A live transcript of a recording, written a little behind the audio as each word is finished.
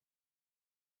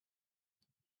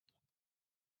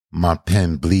My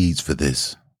pen bleeds for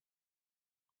this,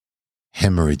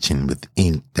 hemorrhaging with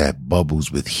ink that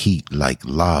bubbles with heat like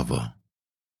lava,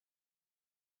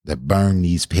 that burn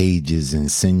these pages and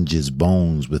singes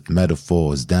bones with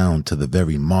metaphors down to the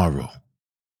very marrow,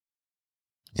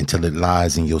 until it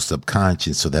lies in your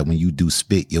subconscious so that when you do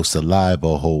spit, your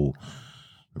saliva hold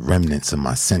remnants of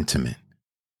my sentiment.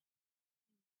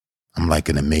 I'm like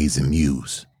an amazing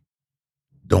muse.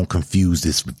 Don't confuse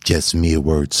this with just mere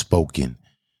words spoken.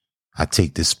 I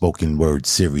take this spoken word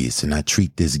serious, and I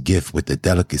treat this gift with the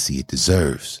delicacy it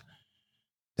deserves.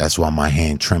 That's why my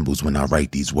hand trembles when I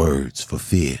write these words, for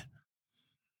fear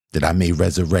that I may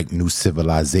resurrect new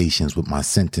civilizations with my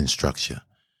sentence structure,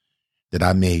 that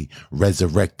I may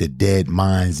resurrect the dead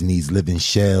minds in these living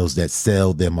shells that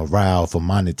sell their morale for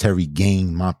monetary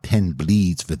gain. My pen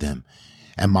bleeds for them,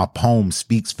 and my poem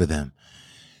speaks for them.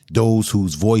 Those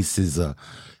whose voices are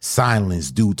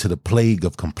silenced due to the plague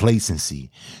of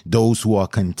complacency. Those who are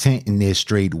content in their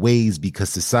strayed ways because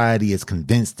society has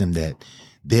convinced them that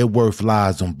their worth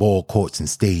lies on ball courts and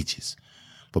stages.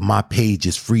 But my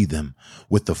pages free them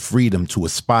with the freedom to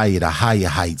aspire to higher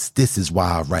heights. This is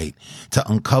why I write, to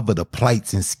uncover the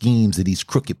plights and schemes of these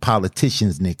crooked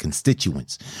politicians and their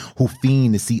constituents who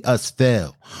fiend to see us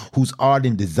fail, whose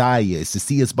ardent desire is to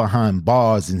see us behind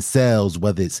bars and cells,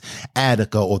 whether it's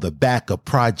Attica or the back of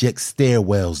project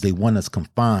stairwells. They want us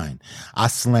confined. I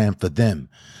slam for them.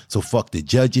 So fuck the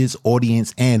judges,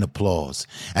 audience, and applause.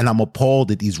 And I'm appalled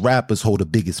that these rappers hold the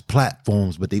biggest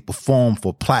platforms, but they perform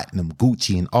for Platinum,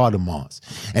 Gucci, and Audemars.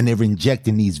 And they're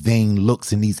injecting these vain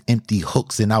looks and these empty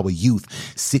hooks in our youth,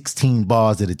 16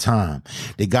 bars at a time.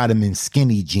 They got them in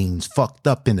skinny jeans, fucked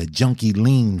up in a junky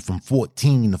lean from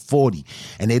 14 to 40.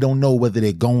 And they don't know whether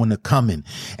they're going or coming.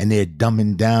 And they're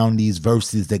dumbing down these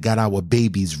verses that got our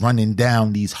babies running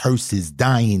down these hearses,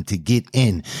 dying to get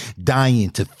in,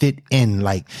 dying to fit in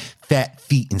like fat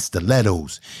feet and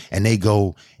stilettos. And they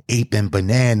go aping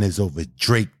bananas over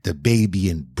Drake, the Baby,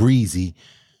 and Breezy.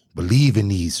 Believe in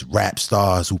these rap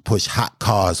stars who push hot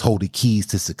cars, hold the keys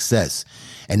to success.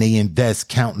 And they invest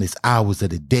countless hours of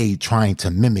the day trying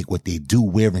to mimic what they do,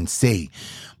 wear, and say.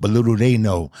 But little they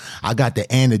know, I got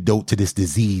the antidote to this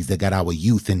disease that got our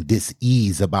youth in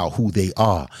dis-ease about who they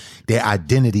are. Their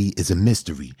identity is a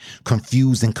mystery,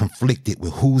 confused and conflicted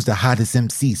with who's the hottest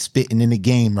MC spitting in the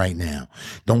game right now.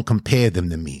 Don't compare them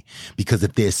to me, because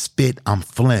if they're spit, I'm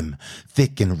phlegm,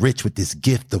 thick and rich with this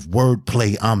gift of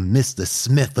wordplay. I'm Mr.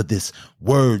 Smith of this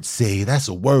word say. That's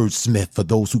a wordsmith for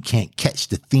those who can't catch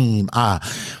the theme. I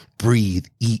breathe,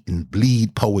 eat, and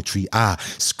bleed poetry. I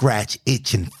scratch,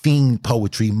 itch, and fiend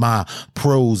poetry. My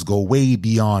prose go way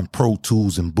beyond Pro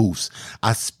Tools and booths.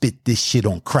 I spit this shit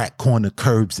on crack corner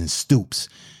curbs and stoops.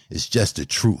 It's just the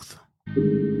truth.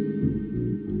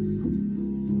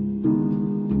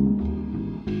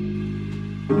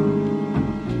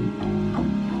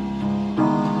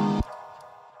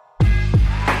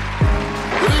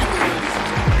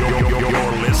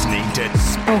 You're listening to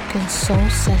Spoken Soul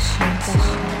Sessions.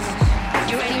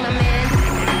 You ready, my man?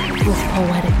 With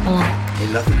Poetic Black.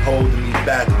 Ain't nothing holding me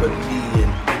back but me,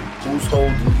 and who's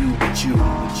holding you but you?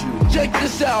 Check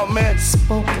this out, man.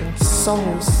 Spoken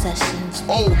Soul Sessions.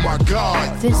 Oh my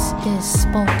God. This is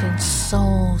Spoken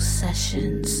Soul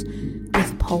Sessions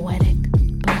with Poetic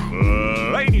Black.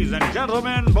 Ladies and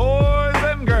gentlemen, boys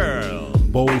and girls.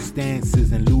 Bold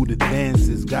stances and lewd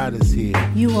advances got us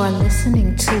here. You are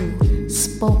listening to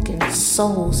Spoken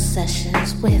Soul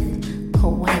Sessions with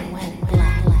Poetic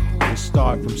Black. We'll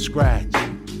start from scratch,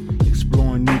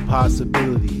 exploring new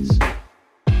possibilities.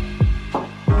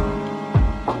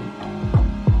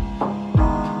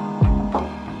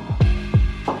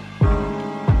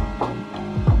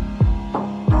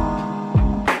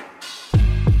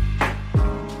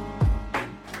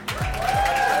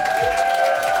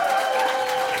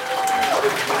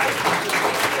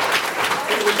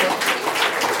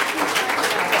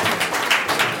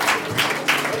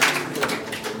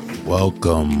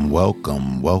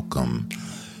 Welcome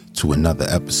to another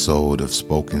episode of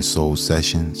Spoken Soul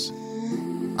Sessions.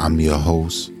 I'm your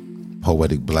host,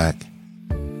 Poetic Black.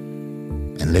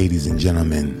 And ladies and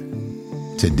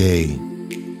gentlemen, today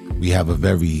we have a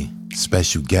very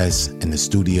special guest in the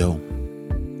studio.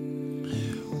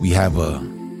 We have a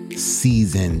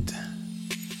seasoned,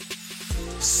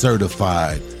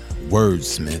 certified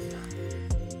wordsmith,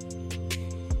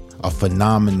 a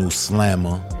phenomenal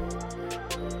slammer.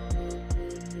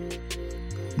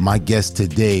 My guest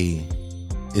today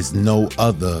is no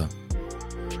other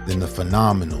than the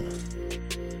phenomenal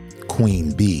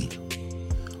Queen Bee,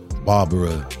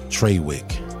 Barbara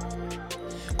Trawick.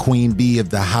 Queen Bee of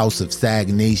the House of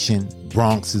Stagnation,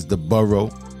 Bronx is the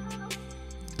borough.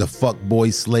 the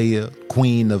fuckboy slayer,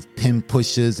 queen of pin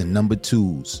pushers and number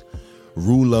twos,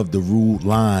 ruler of the ruled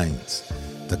lines,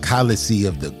 the Colossi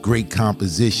of the great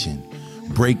composition,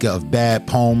 breaker of bad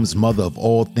poems, mother of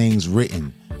all things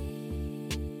written.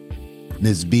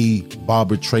 Ms. B.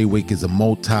 Barbara Trawick is a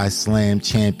multi-slam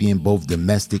champion, both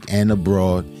domestic and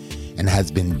abroad, and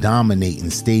has been dominating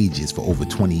stages for over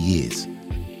 20 years.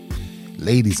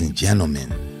 Ladies and gentlemen,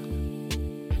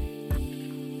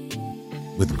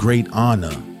 with great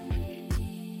honor,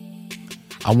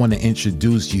 I want to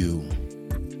introduce you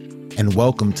and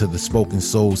welcome to the Spoken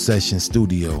Soul Session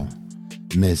Studio,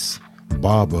 Miss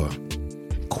Barbara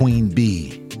Queen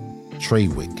Bee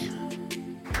Trawick.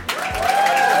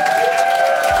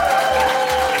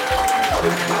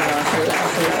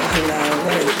 Hello.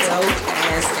 What a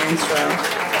dope-ass intro.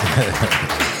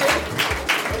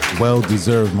 Well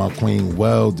deserved, my queen,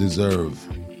 well deserved.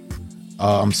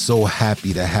 I'm so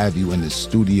happy to have you in the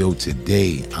studio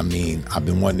today. I mean, I've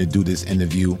been wanting to do this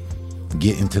interview,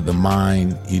 get into the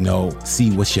mind, see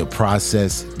what's your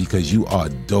process, because you are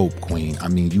dope, queen. I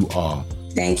mean, you are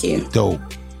Thank you. Dope.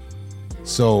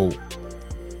 So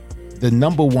the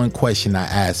number one question I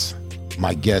ask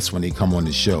my guests when they come on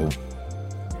the show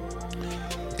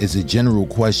is a general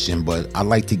question, but I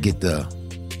like to get the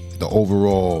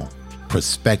overall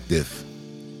perspective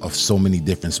of so many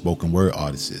different spoken word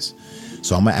artists.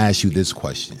 So I'm gonna ask you this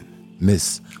question,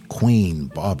 Miss Queen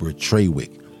Barbara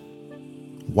Trawick.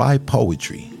 Why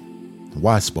poetry?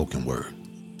 Why spoken word?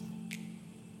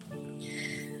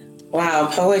 Wow,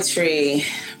 poetry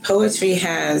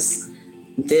has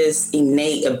this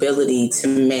innate ability to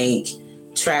make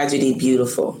tragedy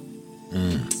beautiful.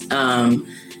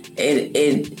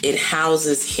 It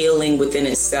houses healing within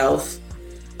itself.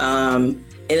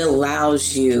 It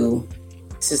allows you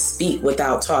to speak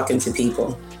without talking to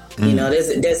people.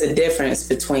 There's a difference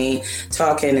between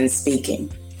talking and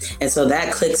speaking. And so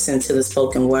that clicks into the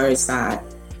spoken word side.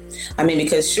 I mean,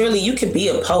 because surely you could be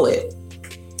a poet,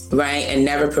 right? And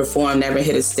never perform, never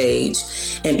hit a stage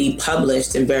and be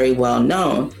published and very well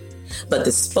known. But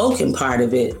the spoken part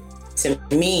of it, to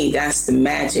me, that's the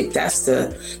magic. That's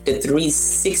the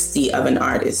 360 of an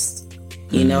artist.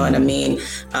 You know what I mean?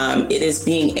 It is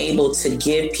being able to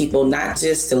give people not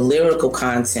just the lyrical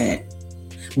content,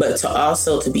 but to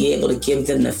also to be able to give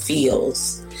them the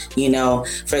feels,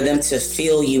 for them to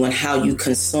feel you and how you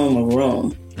consume a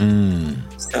room.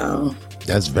 So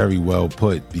that's very well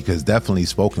put, because definitely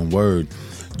spoken word,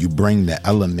 you bring the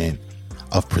element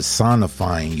of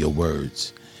personifying your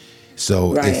words.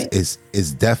 So right.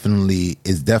 it's definitely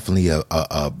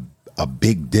a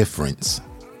big difference.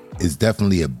 It's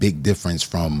definitely a big difference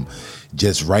from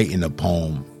just writing a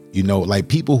poem. Like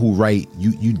people who write,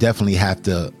 you definitely have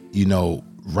to,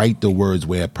 write the words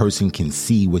where a person can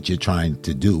see what you're trying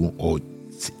to do or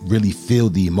really feel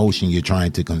the emotion you're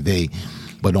trying to convey.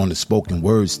 But on the spoken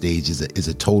word stage is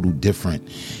a total different.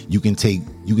 You can take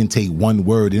one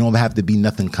word. It don't have to be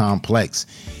nothing complex,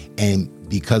 and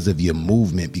because of your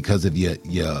movement, because of your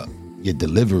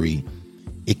delivery,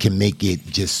 it can make it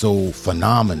just so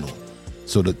phenomenal.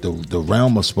 So the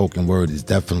realm of spoken word is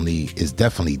definitely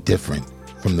different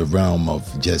from the realm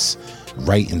of just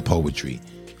writing poetry.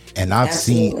 And I've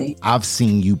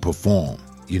seen you perform,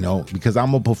 because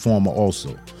I'm a performer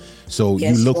also. So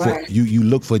yes, you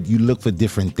look for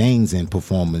different things in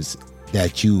performers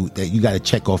that you got to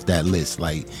check off that list.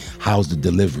 Like, how's the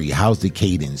delivery? How's the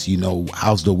cadence?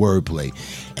 How's the wordplay?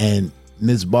 And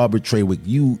Miss Barbara Trawick,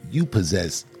 you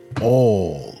possess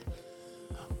all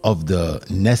of the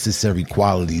necessary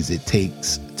qualities it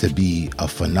takes to be a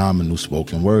phenomenal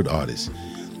spoken word artist.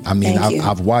 I mean,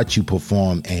 I've watched you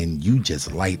perform and you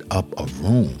just light up a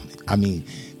room. I mean,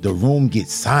 the room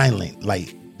gets silent.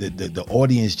 Like the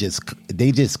audience just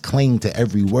cling to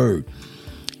every word,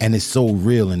 and it's so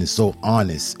real and it's so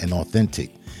honest and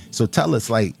authentic. So tell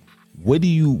us, like, where do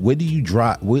you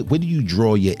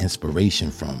draw your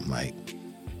inspiration from? Like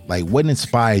what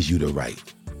inspires you to write?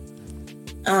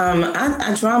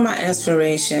 I draw my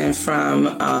inspiration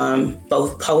from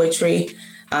both poetry,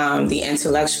 the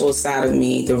intellectual side of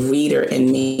me, the reader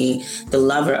in me, the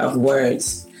lover of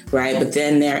words, right? But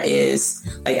then there is,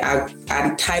 like,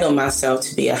 I title myself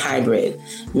to be a hybrid,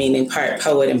 meaning part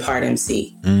poet and part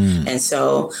MC. And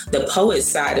so the poet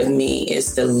side of me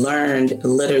is the learned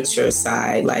literature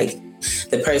side, like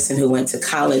the person who went to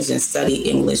college and studied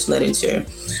English literature,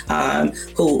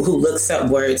 who looks up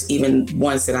words, even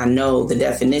ones that I know the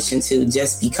definition to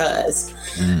just because.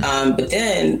 But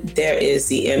then there is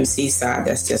the MC side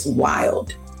that's just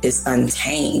wild. It's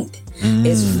untamed.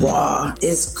 It's raw.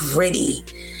 It's gritty.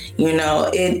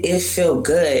 It feel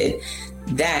good.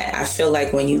 That I feel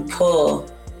like when you pull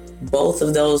both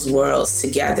of those worlds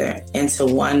together into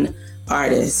one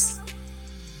artist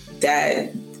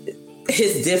that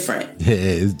is different. Yeah,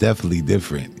 it's definitely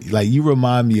different. Like, you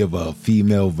remind me of a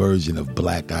female version of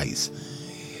Black Ice.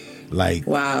 Like,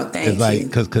 wow, thank you.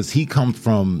 Because he comes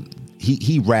from,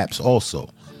 he raps also,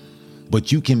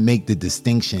 but you can make the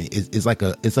distinction. It's like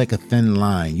a thin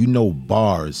line. You know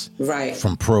bars right.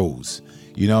 from prose.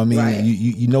 You know what I mean? Right.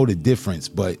 You know the difference,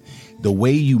 but the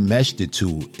way you mesh the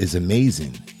two is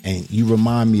amazing. And you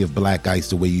remind me of Black Ice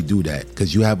the way you do that,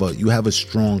 because you have a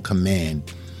strong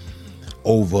command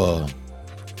over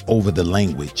the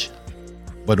language.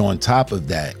 But on top of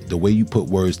that, the way you put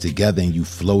words together and you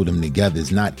flow them together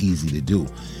is not easy to do.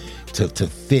 To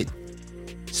fit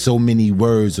so many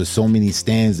words or so many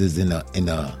stanzas in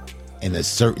a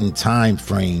certain time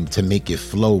frame to make it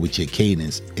flow with your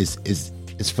cadence is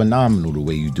phenomenal the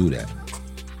way you do that.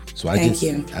 So I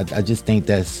just think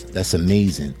that's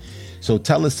amazing. So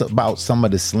tell us about some of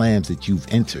the slams that you've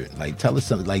entered. Like, tell us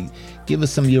something. Like, give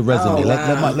us some of your resume. Oh,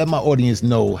 wow. Let my audience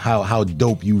know how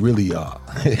dope you really are.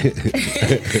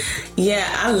 Yeah,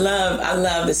 I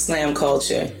love the slam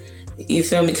culture. You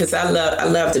feel me? Because I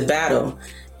love the battle.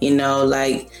 You know,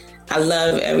 like, I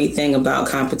love everything about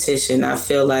competition. I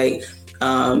feel like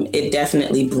it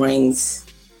definitely brings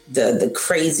the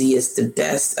craziest, the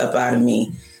best up out of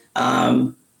me.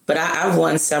 But I've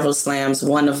won several slams,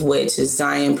 one of which is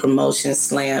Zion Promotion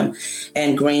Slam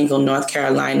in Greenville, North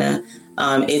Carolina.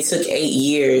 It took 8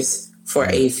 years for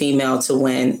a female to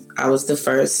win. I was the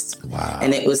first. Wow.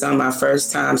 And it was on my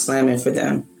first time slamming for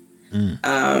them.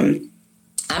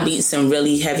 I beat some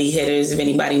really heavy hitters. If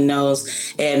anybody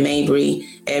knows Ed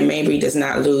Mabry does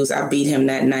not lose. I beat him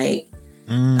that night.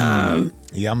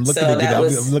 Yeah, I'm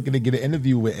looking to get an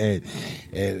interview with Ed.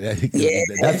 Yeah.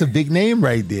 That's a big name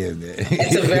right there, man.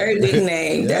 That's a very big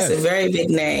name. That's a very big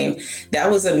name. That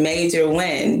was a major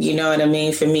win. You know what I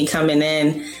mean? For me coming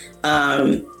in,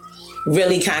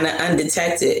 really kind of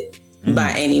undetected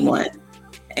by anyone.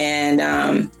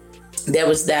 And there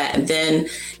was that. And then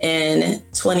in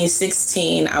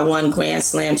 2016, I won Grand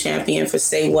Slam champion for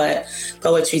Say What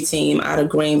poetry team out of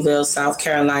Greenville, South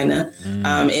Carolina.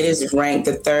 It is ranked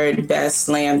the third best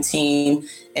slam team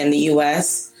in the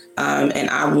U.S. And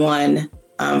I won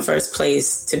first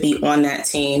place to be on that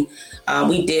team.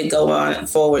 We did go on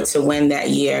forward to win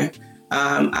that year.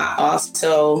 I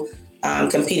also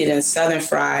competed in Southern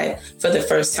Fried for the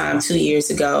first time 2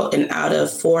 years ago. And out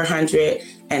of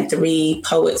 403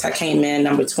 poets, I came in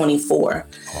number 24.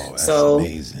 Oh, that's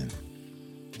amazing.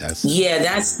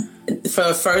 That's for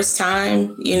the first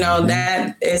time, you know,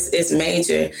 that is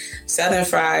major. Southern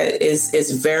Fried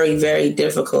is very, very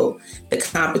difficult. The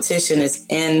competition is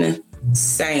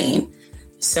insane.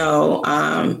 So,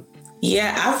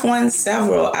 I've won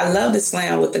several. I love to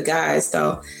slam with the guys,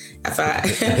 though. If I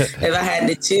had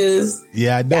to choose,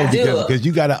 yeah, I know, because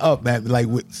you got to up, man. Like,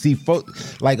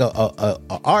 like a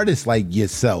artist like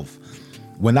yourself.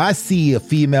 When I see a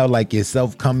female like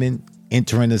yourself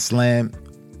entering a slam,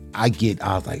 I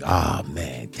was like, oh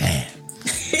man, damn.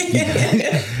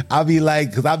 I'll be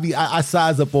like, because I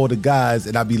size up all the guys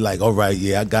and I'll be like, all right,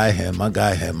 yeah, I got him.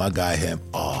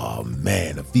 Oh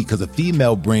man, because a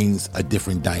female brings a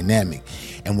different dynamic.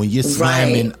 And when you're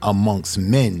slamming amongst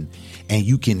men and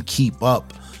you can keep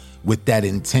up with that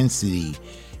intensity,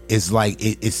 it's like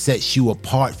it sets you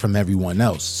apart from everyone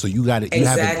else. So you have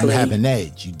an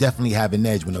edge. You definitely have an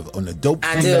edge when a dope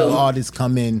female artist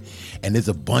come in and there's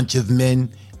a bunch of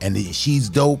men and she's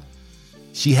dope.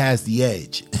 She has the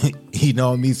edge. You know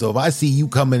what I mean? So if I see you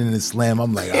coming in the slam,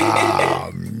 I'm like,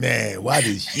 oh man, why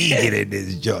did she get in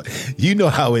this joint? You know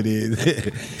how it is.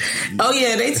 Oh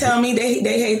yeah, they tell me they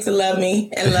hate to love me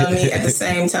and love me at the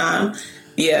same time.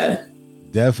 Yeah.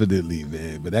 Definitely,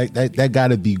 man. But that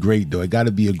gotta be great though. It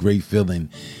gotta be a great feeling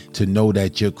to know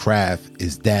that your craft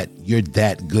is you're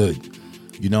that good.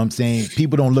 You know what I'm saying?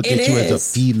 People don't look at you as a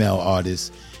female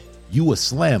artist. You a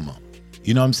slammer.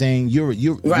 You know what I'm saying? You're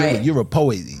a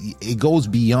poet. It goes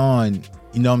beyond,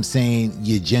 you know what I'm saying,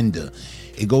 your gender.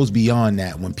 It goes beyond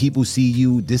that. When people see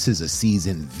you, this is a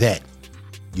seasoned vet.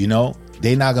 You know?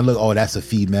 They not gonna look, oh, that's a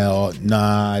female.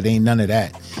 Nah, it ain't none of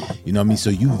that. You know what I mean?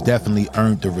 So you've definitely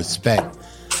earned the respect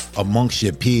amongst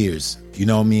your peers, you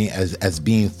know what I mean, as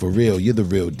being for real. You're the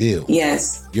real deal.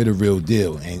 Yes. You're the real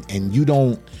deal. And you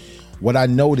don't, what I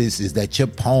notice is that your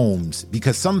poems,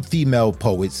 because some female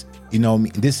poets, you know what I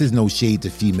mean, this is no shade to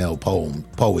female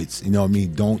poets, you know what I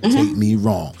mean, don't take me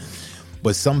wrong.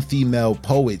 But some female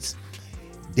poets,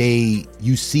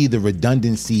 you see the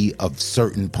redundancy of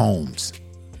certain poems.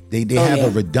 They have a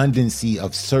redundancy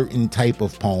of certain type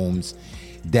of poems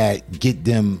that get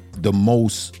them the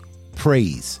most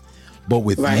praise. But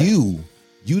with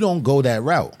you don't go that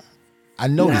route. I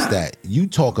noticed that. You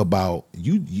talk about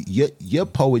your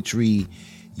poetry,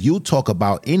 you talk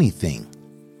about anything.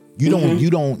 You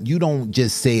don't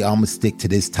just say I'm gonna stick to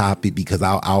this topic because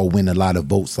I'll win a lot of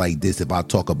votes like this if I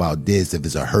talk about this, if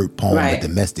it's a hurt poem, a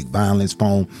domestic violence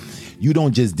poem. You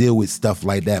don't just deal with stuff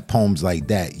like that, poems like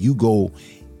that. You go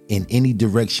in any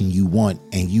direction you want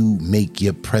and you make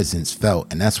your presence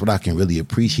felt. And that's what I can really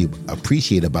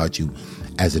appreciate about you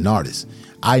as an artist.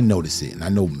 I notice it, and I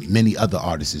know many other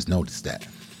artists notice that.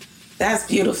 That's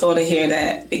beautiful to hear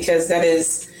that, because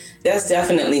that's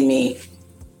definitely me.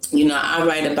 You know, I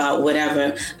write about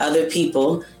whatever other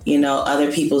people,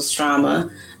 other people's trauma,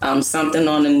 something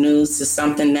on the news to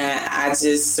something that I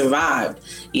just survived.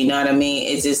 You know what I mean?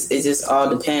 It just all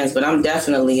depends. But I'm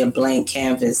definitely a blank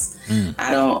canvas.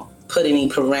 I don't put any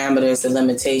parameters or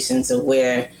limitations of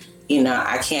where,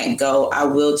 I can't go. I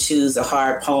will choose a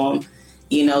hard poem,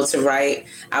 to write.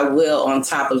 I will, on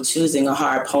top of choosing a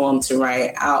hard poem to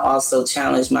write, I'll also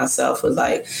challenge myself with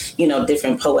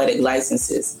different poetic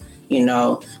licenses.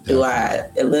 Do I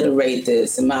alliterate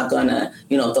this? Am I gonna,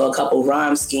 throw a couple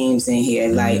rhyme schemes in here?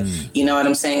 You know what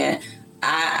I'm saying?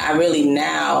 I really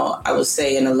now, I would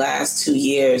say in the last 2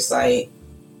 years,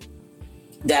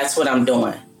 that's what I'm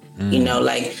doing.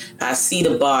 I see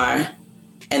the bar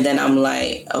and then I'm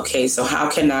like, okay, so how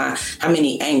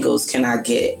many angles can I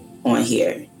get on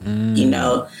here?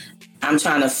 I'm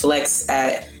trying to flex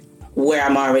at where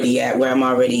I'm already at, where I'm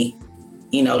already,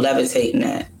 levitating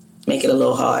at. Make it a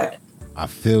little hard. I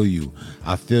feel you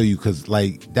because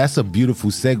that's a beautiful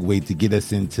segue to get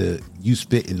us into you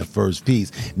spit in the first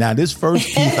piece. Now this first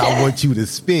piece I want you to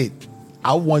spit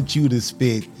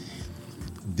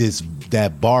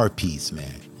that bar piece,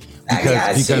 man.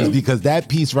 Because that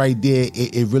piece right there,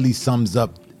 it really sums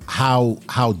up how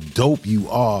dope you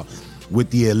are with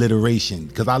the alliteration,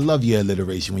 because I love your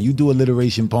alliteration. When you do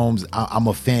alliteration poems, I'm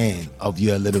a fan of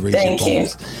your alliteration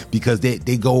poems because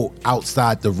they go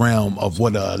outside the realm of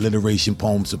what a alliteration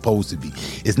poem's supposed to be.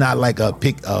 It's not like a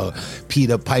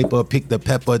Peter Piper, pick the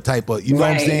pepper type of, you know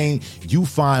what I'm saying? You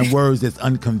find words that's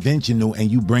unconventional and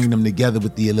you bring them together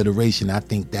with the alliteration. I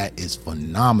think that is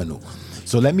phenomenal.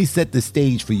 So let me set the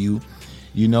stage for you.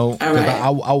 Because I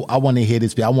want to hear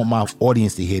this piece. I want my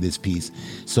audience to hear this piece.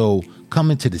 So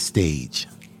coming to the stage,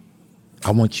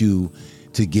 I want you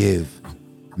to give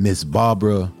Miss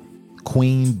Barbara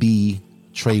Queen Bee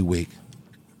Trawick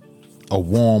a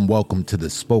warm welcome to the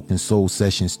Spoken Soul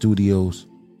Session Studios.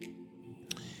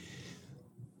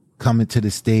 Coming to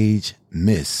the stage,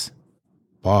 Miss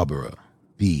Barbara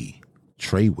Bee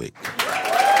Trawick.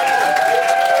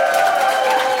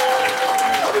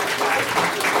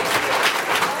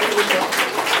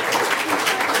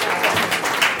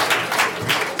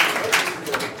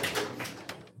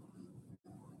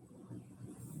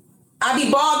 I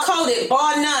be bar coded,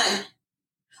 bar none.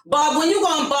 Bob, when you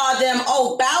gonna bar them?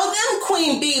 Oh, bow them,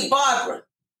 Queen Bee Barbara.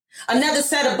 Another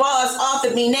set of bars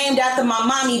offered me, named after my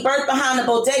mommy, birth behind the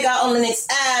bodega on Lenox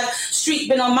Ave. Street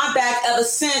been on my back ever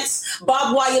since.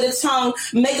 Bob wire the tongue,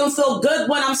 make them feel good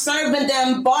when I'm serving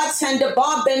them. Bartender,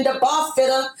 bar bender, bar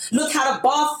fitter. Look how the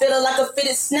bar fitter like a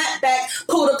fitted snapback.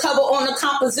 Pull the cover on the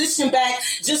composition back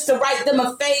just to write them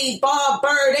a fade. Bar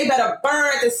bird, they better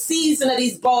bird the season of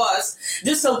these bars.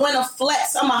 This a winter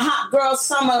flex, I'm a hot girl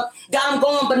summer. Got them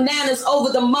going bananas over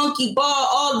the monkey bar.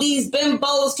 All these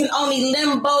bimbos can only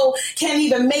limbo. Can't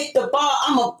even make the bar.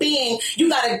 I'm a being. You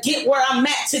gotta get where I'm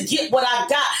at to get what I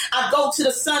got. I go to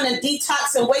the sun and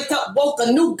detox and wake up woke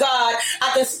a new God.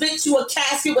 I can split you a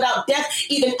casket without death,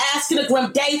 even asking a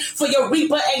grim day for your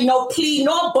reaper. Ain't no plea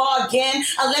nor bargain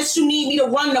unless you need me to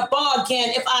run the bar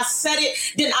again. If I said it,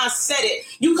 then I said it.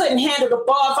 You couldn't handle the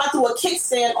bar if I threw a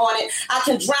kickstand on it. I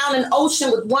can drown an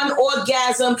ocean with one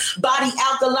orgasm. Body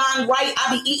alkaline right. I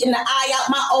be eating the eye out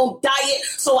my own diet,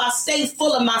 so I stay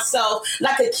full of myself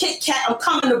like a Kit Kat. I'm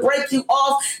coming to break you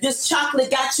off. This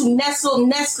chocolate got you nestled,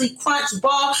 Nestle Crunch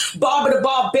bar. Barbara the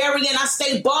Barbarian. I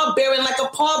stay barbarian like a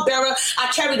pallbearer.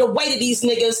 I carry the weight of these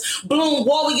niggas. Bloom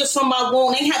warriors from my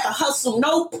womb. Ain't had to hustle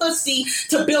no pussy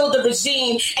to build a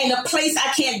regime. Ain't a place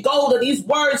I can't go to. These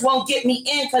words won't get me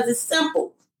in because it's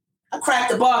simple. I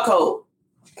cracked the barcode.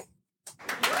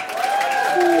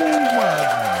 Oh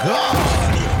my God.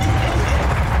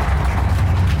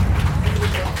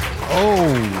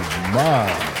 Oh my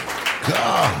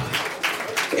God.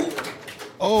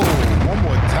 Oh, one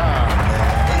more time,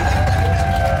 man.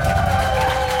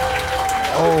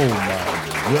 Oh my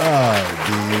God,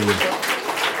 dude.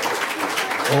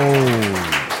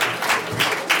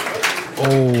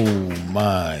 Oh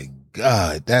my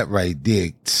God. That right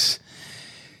there.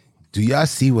 Do y'all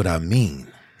see what I mean?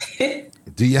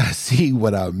 Do y'all see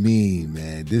what I mean,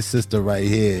 man? This sister right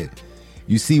here.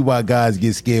 You see why guys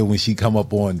get scared when she come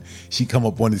up on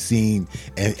the scene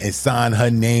and sign her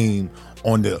name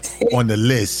on the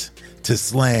list to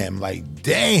slam. Like,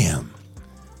 damn.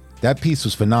 That piece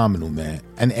was phenomenal, man.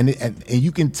 And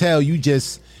you can tell you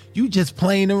just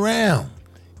playing around.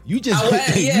 You just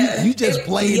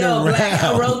playing around. Black,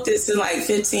 I wrote this in like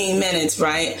 15 minutes,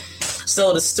 right?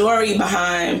 So the story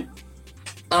behind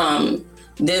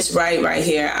this right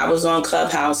here, I was on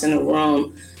Clubhouse in a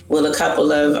room with a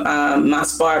couple of my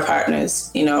spar partners,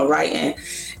 writing.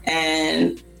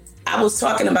 And I was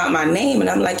talking about my name, and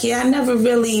I'm like, I never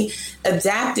really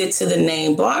adapted to the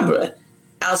name Barbara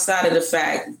outside of the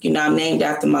fact, I'm named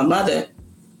after my mother.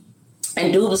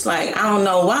 And dude was like, I don't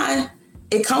know why.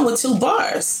 It come with 2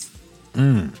 bars.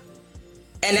 And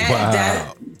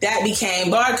that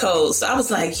became barcode. So I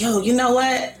was like, yo, you know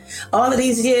what? All of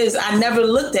these years, I never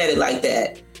looked at it like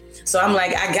that. So I'm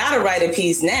like, I got to write a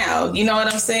piece now. You know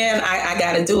what I'm saying? I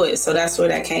got to do it. So that's where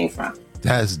that came from.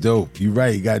 That's dope. You're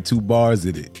right. You got 2 bars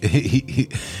in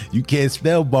it. You can't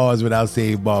spell bars without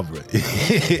saying Barbara.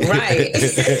 Right.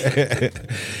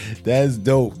 That's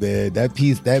dope, man. That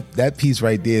piece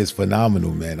right there is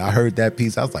phenomenal, man. I heard that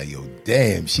piece. I was like, yo,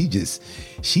 damn, she just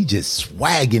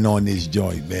swagging on this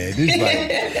joint, man. This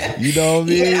like, you know what I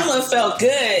mean? Yeah, that one felt good.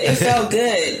 It felt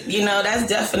good. That's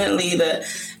definitely the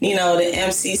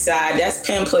MC side. That's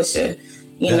pen pusher,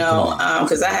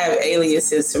 because I have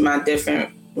aliases for my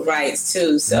different rights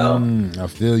too. So I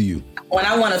feel you. When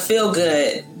I want to feel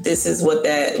good, this is what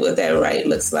that right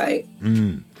looks like.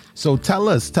 So tell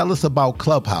us about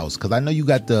Clubhouse, because I know you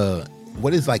got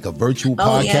what is like a virtual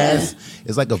podcast? Yeah.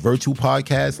 It's like a virtual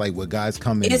podcast, like where guys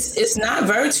come in. It's not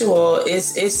virtual.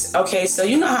 It's okay. So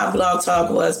you know how Blog Talk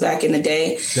was back in the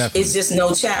day. Definitely. It's just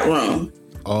no chat room.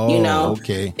 Oh,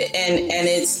 okay. And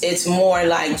it's more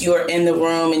like you're in the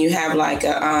room and you have like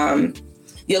a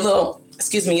your little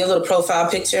profile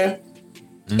picture.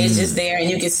 It's just there and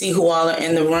you can see who all are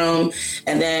in the room.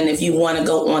 And then if you want to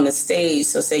go on the stage,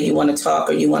 so say you want to talk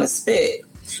or you want to spit,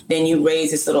 then you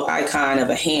raise this little icon of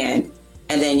a hand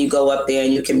and then you go up there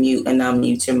and you can mute and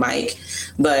unmute your mic.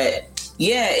 But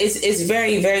yeah, it's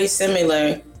very, very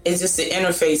similar. It's just the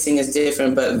interfacing is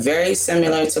different, but very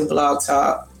similar to Blog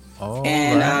Talk. Oh,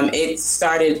 and right. It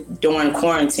started during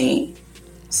quarantine.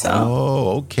 So.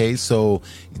 Oh, okay. So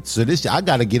this, I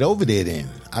got to get over there then.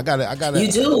 I gotta.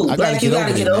 You do. You got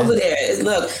to get over there.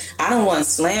 Look, I don't want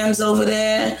slams over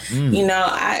there.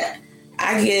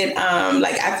 I get,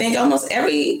 I think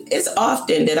it's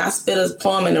often that I spit a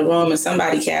poem in the room and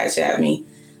somebody cash at me.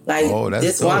 Like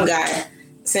this dope. One guy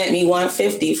sent me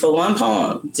 $150 for one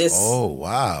poem. Oh,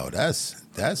 wow. That's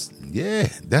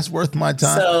worth my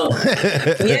time. So,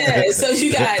 so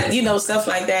you got, stuff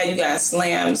like that. You got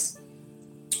slams.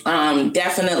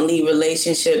 Definitely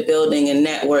relationship building and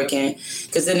networking,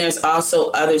 because then there's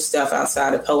also other stuff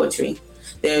outside of poetry.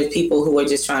 There's people who are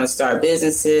just trying to start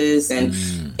businesses, and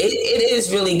it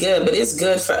is really good, but it's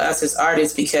good for us as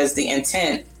artists because the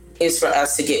intent is for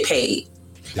us to get paid.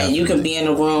 Definitely. And you can be in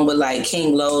a room with like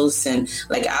King Los, and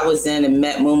like I was in and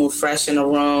met Mumu Fresh in a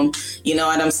room. You know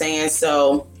what I'm saying?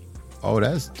 So. Oh,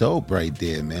 that's dope right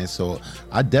there, man. So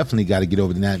I definitely got to get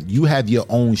over to that. You have your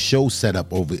own show set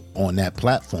up over on that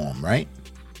platform, right?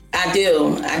 I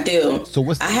do. So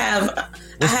I have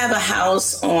a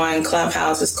house on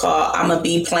Clubhouse. It's called I'm a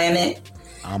Bee Planet.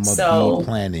 Bee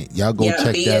Planet. Y'all go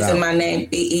check Bee that out. Bee is in my name,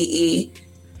 BEE.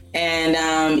 And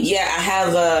I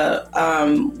have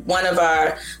one of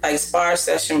our like spar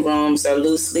session rooms are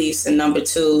loose leaves and number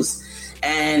 2s.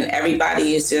 And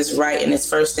everybody is just writing. It's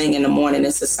first thing in the morning.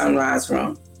 It's a sunrise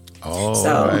room. Oh,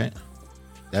 so, all right.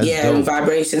 That's dope.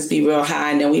 Vibrations be real high.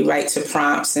 And then we write to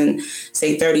prompts and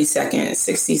say 30 seconds,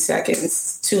 60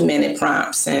 seconds, 2-minute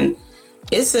prompts. And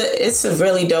it's a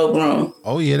really dope room.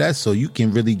 Oh, yeah. That's so you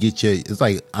can really get it's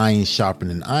like iron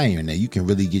sharpening iron. That you can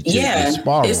really get your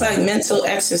spar. It's like mental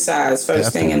exercise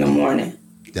first thing in the morning.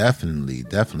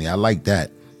 Definitely. I like that.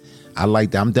 I'm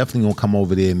definitely going to come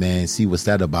over there, man, see what's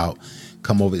that about.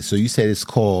 Come over. So you said it's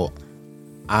called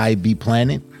I Bee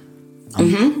Planet?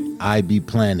 I Bee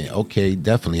Planet. Okay,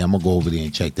 definitely. I'm going to go over there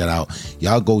and check that out.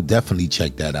 Y'all go definitely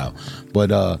check that out.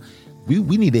 But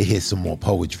we need to hear some more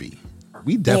poetry.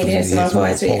 We definitely need to hear some more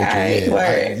poetry.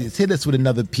 Just hit us with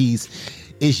another piece.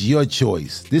 It's your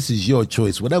choice. This is your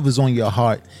choice. Whatever's on your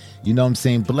heart, you know what I'm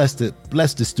saying? Bless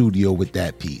the studio with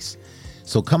that piece.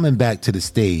 So coming back to the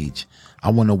stage, I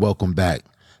want to welcome back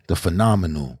the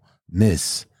phenomenal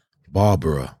Miss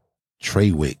Barbara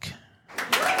Trawick.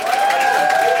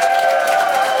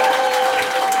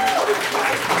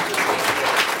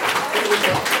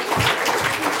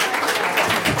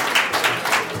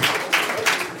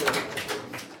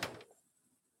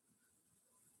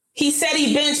 He said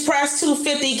he bench pressed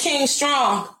 250 King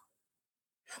strong.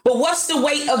 But what's the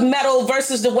weight of metal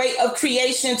versus the weight of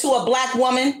creation to a black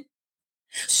woman?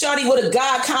 Shorty with a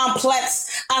God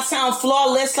complex. I sound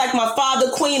flawless like my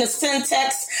father, queen of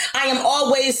syntax. I am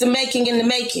always the making in the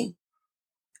making.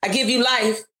 I give you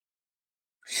life.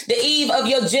 The eve of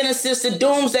your Genesis, the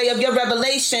doomsday of your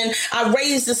revelation. I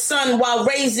raise the sun while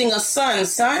raising a son,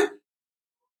 son.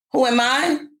 Who am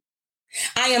I?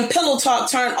 I am pillow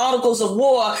talk turned articles of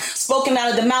war spoken out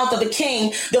of the mouth of a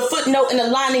king. The footnote in the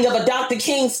lining of a Dr.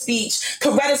 King speech.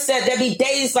 Coretta said there be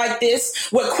days like this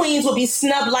where queens will be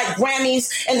snubbed like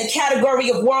Grammys in the category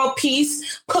of world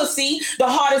peace. Pussy, the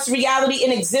hardest reality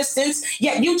in existence.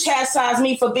 Yet you chastise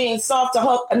me for being soft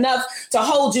enough to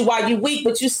hold you while you weak,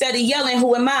 but you steady yelling,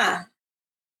 who am I?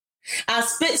 I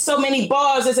spit so many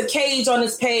bars as a cage on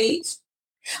this page.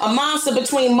 A monster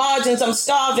between margins, I'm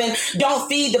starving. Don't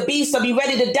feed the beast, I'll be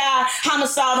ready to die.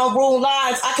 Homicide on rule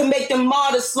lines, I can make them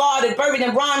martyrs slaughtered, buried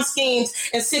in rhyme schemes.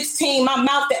 In 16, my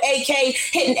mouth the AK,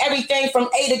 hitting everything from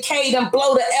A to K, then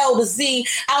blow the L to Z.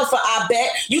 Alpha, I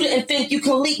bet. You didn't think you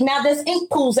can leak, now there's ink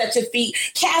pools at your feet.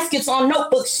 Caskets on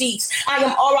notebook sheets. I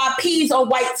am RIPs on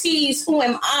white tees, who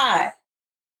am I?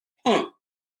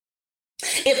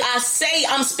 If I say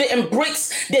I'm spitting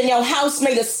bricks, then your house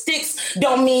made of sticks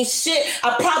don't mean shit.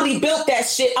 I probably built that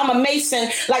shit. I'm a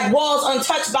mason, like walls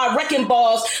untouched by wrecking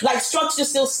balls, like structures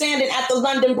still standing after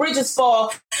London bridges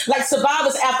fall, like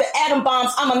survivors after atom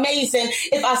bombs. I'm amazing.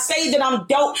 If I say that I'm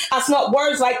dope, I snort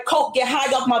words like coke, get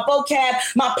high off my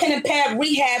vocab, my pen and pad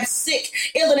rehab, sick,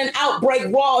 ill in an outbreak,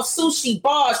 raw, sushi,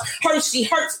 bars, Hershey,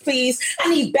 hurts, please. I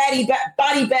need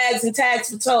body bags and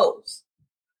tags for toes.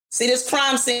 See this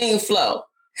crime scene flow.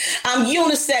 I'm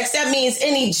unisex. That means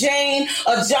any Jane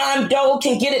or John Doe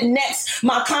can get it next.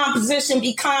 My composition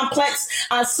be complex.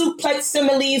 I suplex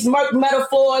similes, murk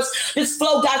metaphors. This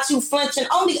flow got you flinching.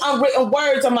 Only unwritten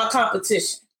words are my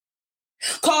competition.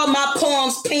 Call my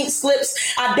poems pink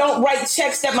slips. I don't write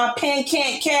checks that my pen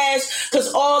can't cash,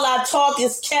 because all I talk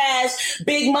is cash.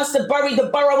 Big must have buried the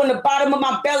burrow in the bottom of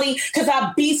my belly, because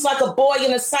I beast like a boy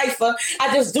in a cipher.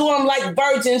 I just do them like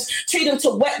virgins, treat them to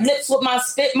wet lips with my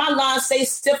spit. My lines stay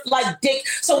stiff like dick,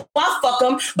 so I fuck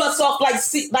them. Bust off like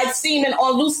semen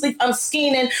on loose leaf. I'm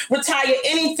scheming. Retire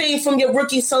anything from your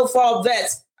rookie so far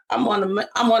vets. I'm on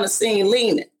the scene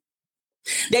leaning.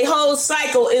 Their whole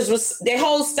style is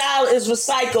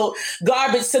recycled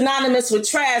garbage, synonymous with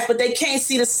trash, but they can't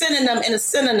see the synonym in a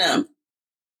synonym.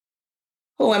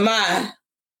 Who am I?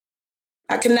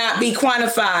 I cannot be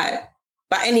quantified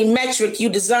by any metric you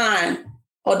design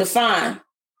or define.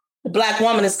 The black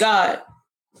woman is God.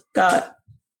 God.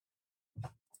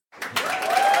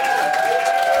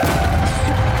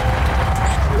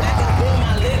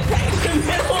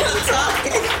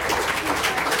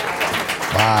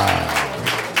 Wow.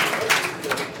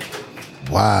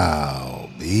 Wow,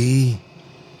 B.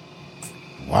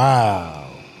 Wow.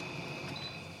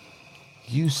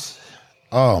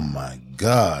 Oh my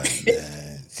God,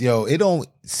 man. Yo, it don't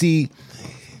see.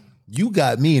 You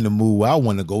got me in the mood where I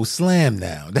want to go slam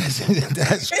now.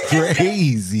 That's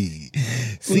crazy.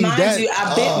 See, mind you,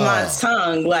 I bit my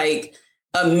tongue like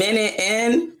a minute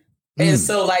in. And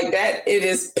so like that, it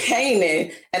is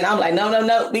paining. And I'm like,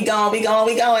 no, we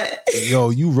going.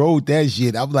 Yo, you wrote that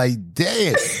shit. I'm like,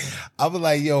 damn. I was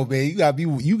like, yo, man, you got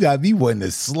me wanting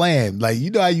to slam. Like, you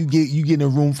know how you get in a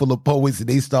room full of poets and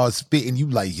they start spitting, you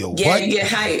like, yo, yeah, what? You get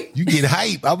hype. You get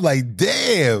hype. I'm like,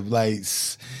 damn. Like,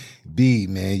 B,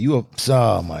 man,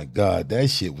 oh my God, that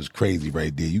shit was crazy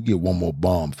right there. You get one more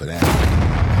bomb for that.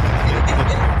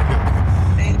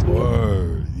 Thank you.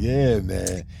 Word. Yeah,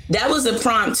 man. That was a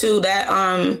prompt too. That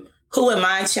Who Am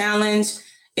I challenge?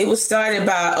 It was started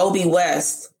by Obi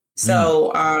West. So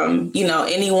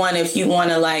anyone, if you want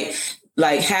to like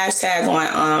hashtag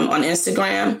on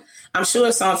Instagram, I'm sure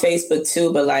it's on Facebook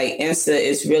too, but like Insta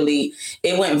is really,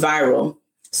 it went viral.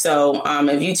 So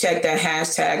if you check that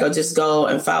hashtag or just go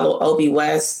and follow Obi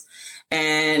West,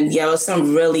 and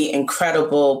some really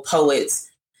incredible poets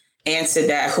answered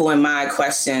that who am I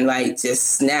question, like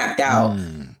just snapped out.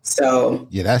 So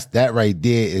yeah, that right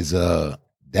there is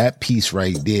that piece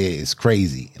right there is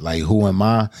crazy. Like who am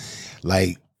I?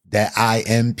 Like that I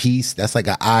am piece, that's like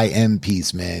an I am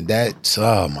piece, man. That's,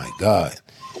 oh my God.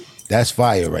 That's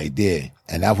fire right there.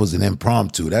 And that was an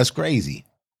impromptu. That's crazy.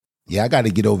 Yeah, I got to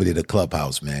get over to the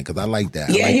clubhouse, man, because I like that.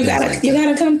 Yeah, like you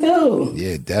gotta come through.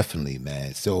 Yeah, definitely,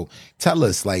 man. So tell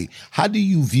us, like, how do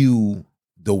you view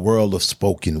the world of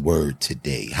spoken word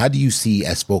today? How do you see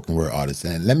as spoken word artists?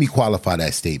 And let me qualify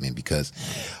that statement because,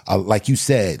 like you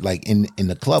said, like in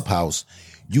the clubhouse,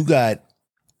 you got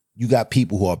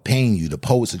people who are paying you. The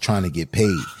poets are trying to get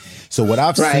paid. So what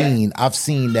I've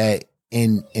seen that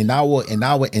in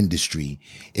our industry,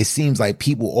 it seems like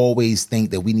people always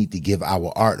think that we need to give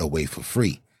our art away for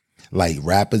free. Like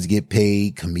rappers get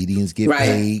paid, comedians get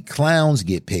paid, clowns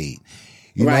get paid.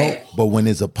 You know, but when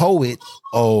there's a poet,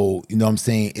 you know what I'm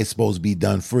saying, it's supposed to be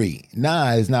done free.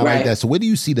 Nah, it's not like that. So where do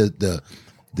you see the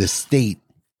state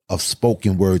of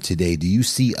spoken word today? Do you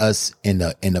see us in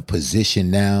a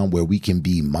position now where we can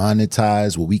be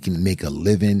monetized, where we can make a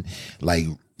living, like,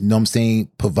 you know what I'm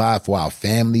saying, provide for our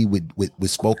family with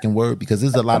spoken word? Because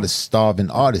there's a lot of starving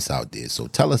artists out there. So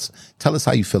tell us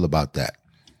how you feel about that.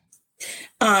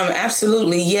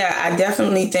 Absolutely. Yeah, I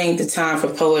definitely think the time for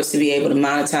poets to be able to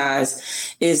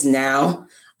monetize is now.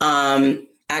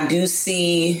 I do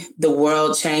see the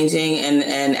world changing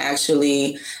and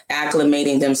actually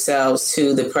acclimating themselves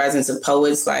to the presence of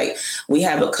poets. Like, we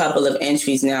have a couple of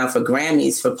entries now for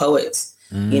Grammys for poets,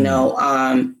 you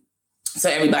know, so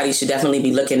everybody should definitely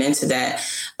be looking into that.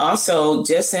 Also,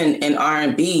 just in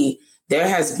R&B, there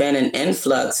has been an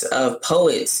influx of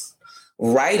poets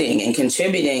writing and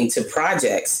contributing to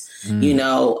projects, you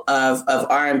know, of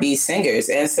R&B singers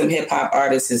and some hip hop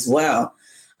artists as well.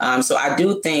 So I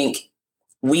do think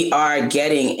we are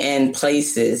getting in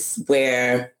places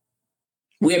where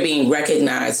we're being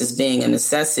recognized as being a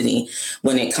necessity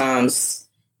when it comes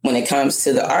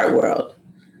to the art world.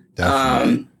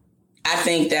 I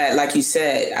think that, like you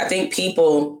said, I think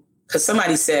people, because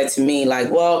somebody said to me,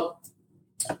 like, well,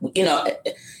 you know,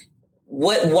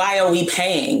 why are we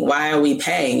paying? Why are we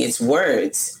paying? It's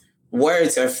words.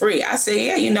 Words are free. I say,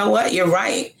 yeah, you know what? You're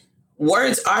right.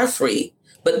 Words are free,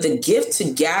 but the gift to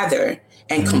gather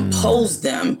and compose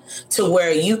them to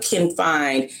where you can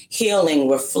find healing,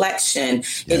 reflection,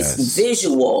 it's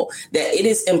visual, that it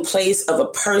is in place of a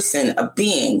person, a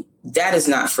being, that is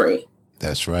not free.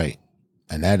 That's right.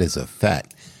 And that is a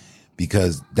fact.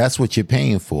 Because that's what you're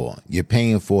paying for. You're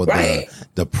paying for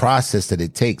the process that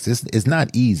it takes. It's not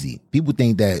easy. People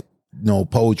think that, you know,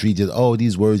 poetry just,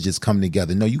 these words just come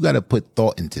together. No, you got to put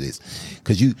thought into this,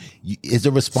 because you it's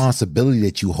a responsibility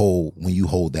that you hold when you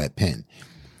hold that pen.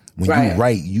 When you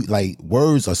write, you like,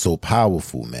 words are so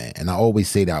powerful, man. And I always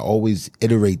say that, I always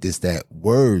iterate this, that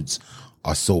words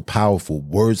are so powerful.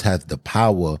 Words have the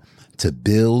power to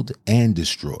build and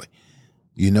destroy.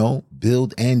 You know,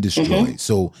 build and destroy.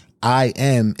 So I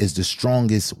am is the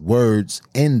strongest words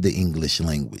in the English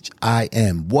language. I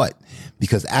am what?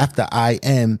 Because after I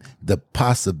am, the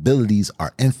possibilities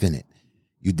are infinite.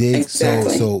 You dig?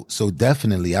 Exactly. So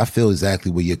definitely, I feel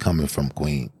exactly where you're coming from,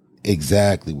 Queen.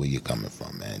 Exactly where you're coming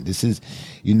from, man. This is,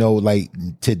 you know, like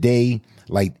today,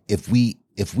 like if we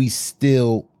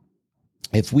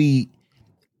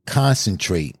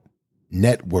concentrate,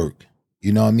 network,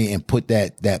 you know what I mean, and put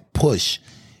that push,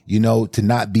 you know, to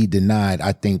not be denied,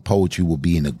 I think poetry will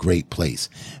be in a great place,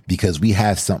 because we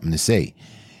have something to say.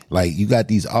 Like, you got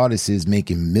these artists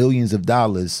making millions of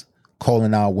dollars,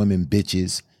 calling our women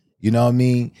bitches, you know what I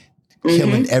mean?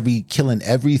 Killing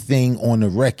everything on the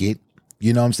record.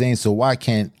 You know what I'm saying? So why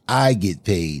can't I get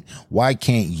paid? Why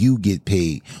can't you get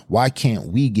paid? Why can't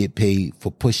we get paid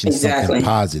for pushing something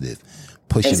positive,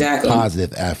 pushing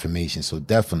positive affirmation? So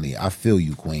definitely, I feel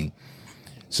you, Queen.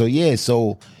 So yeah,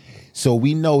 so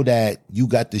we know that you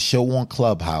got the show on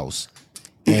Clubhouse,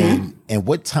 and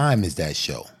what time is that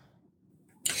show?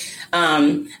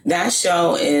 That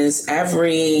show is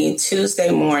every Tuesday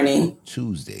morning.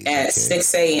 At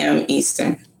 6 a.m.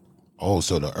 Eastern. Oh,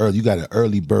 so you got an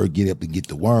early bird get up and get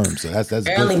the worm. So that's early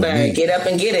good for bird, me. Get up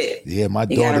and get it. Yeah, my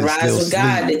daughter gotta rise still with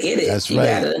God sleep. to get it. That's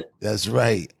right. That's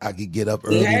right. I could get up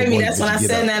early. You heard me? That's when I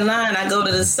said in that line, I go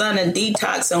to the sun and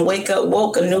detox and wake up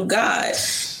woke a new God.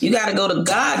 You got to go to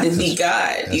God to be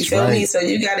God. You feel me? So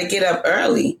you got to get up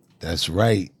early. That's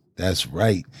right. That's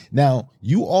right. Now,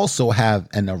 you also have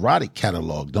an erotic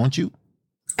catalog, don't you?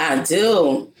 I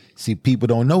do. See, people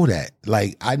don't know that.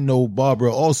 Like, I know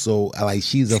Barbara also, like,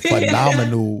 she's a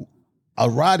phenomenal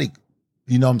erotic,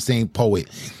 you know what I'm saying, poet.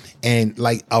 And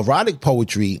like erotic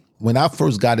poetry, when I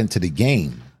first got into the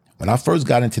game, I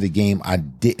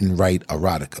didn't write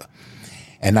erotica.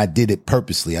 And I did it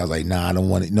purposely. I was like, nah, I don't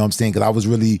want it. You know what I'm saying? Because I was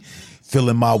really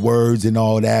feeling my words and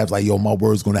all that. I was like, yo, my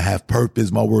words going to have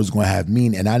purpose. My words going to have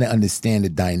meaning. And I didn't understand the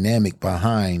dynamic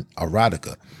behind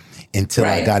erotica until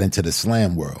I got into the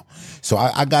slam world. So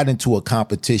I got into a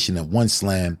competition at one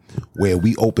slam where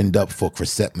we opened up for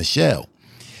Chrisette Michelle.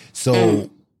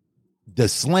 So the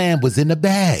slam was in the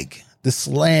bag. The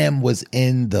slam was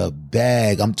in the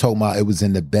bag. I'm talking about it was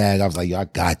in the bag. I was like, yo, I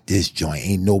got this joint.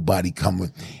 Ain't nobody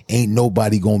coming. Ain't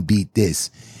nobody gonna beat this.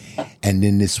 And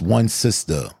then this one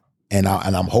sister, and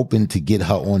I'm hoping to get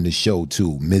her on the show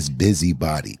too, Miss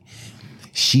Busybody.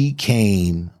 She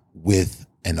came with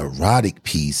an erotic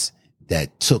piece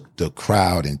that took the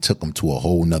crowd and took them to a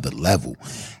whole nother level.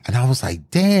 And I was like,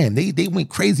 damn, they went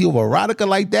crazy over erotica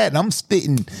like that. And I'm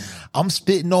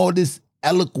spitting all this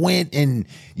eloquent and,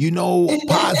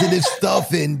 positive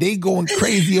stuff, and they going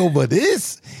crazy over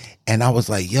this. And I was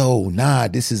like, yo, nah,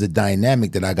 this is a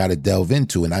dynamic that I got to delve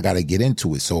into and I got to get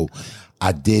into it. So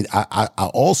I did. I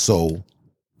also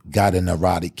got an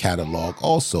erotic catalog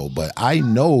also, but I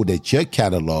know that your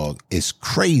catalog is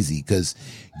crazy because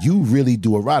you really do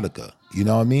erotica. You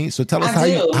know what I mean? So tell us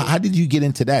how did you get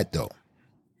into that though?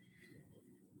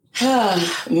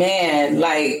 Man,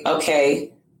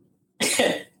 okay.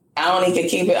 I only can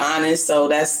keep it honest, so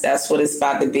that's what it's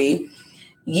about to be.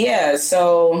 Yeah,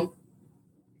 so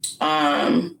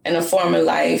in a former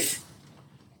life,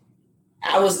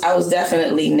 I was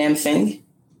definitely nymphing.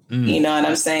 You know what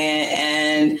I'm saying?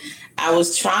 And I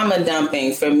was trauma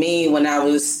dumping for me when I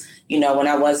was, when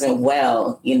I wasn't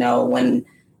well, when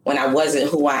I wasn't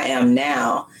who I am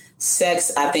now.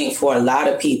 Sex, I think for a lot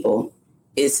of people,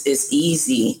 it's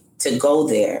easy to go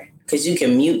there because you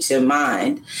can mute your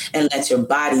mind and let your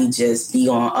body just be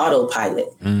on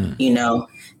autopilot,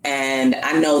 And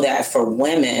I know that for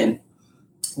women,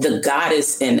 the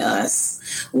goddess in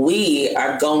us, we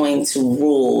are going to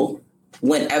rule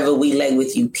whenever we lay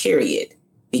with you, period.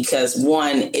 Because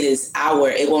one,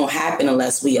 it won't happen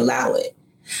unless we allow it.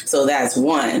 So that's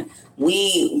one.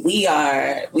 We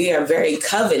are very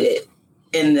coveted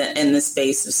in the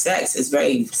space of sex. It's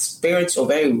very spiritual,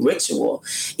 very ritual.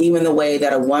 Even the way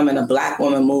that a Black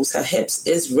woman moves her hips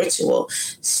is ritual.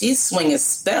 She's swinging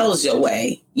spells your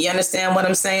way. You understand what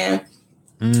I'm saying?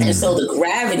 And so the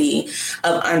gravity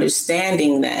of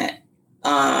understanding that,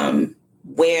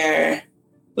 where,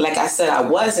 like I said, I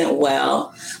wasn't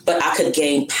well, but I could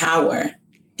gain power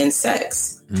in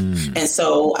sex. And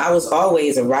so I was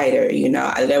always a writer,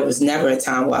 there was never a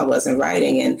time where I wasn't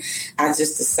writing. And I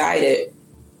just decided,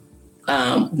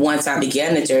 once I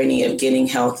began the journey of getting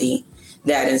healthy,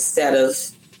 that instead of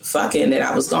fucking, that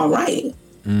I was going to write.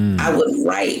 I would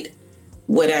write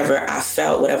whatever I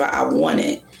felt, whatever I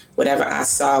wanted, whatever I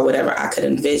saw, whatever I could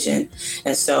envision.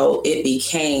 And so it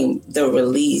became the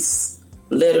release,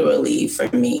 literally, for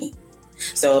me.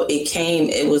 So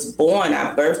it was born,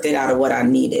 I birthed it out of what I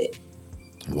needed.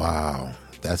 Wow.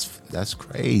 That's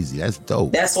crazy. That's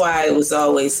dope. That's why it was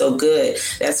always so good.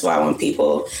 That's why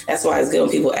it's good when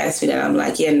people ask me that, I'm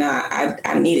like, yeah, nah,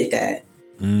 I needed that.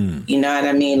 You know what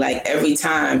I mean? Like every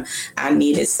time I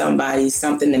needed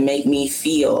something to make me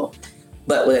feel,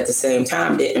 but at the same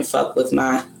time didn't fuck with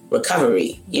my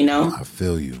recovery, I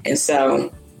feel you. And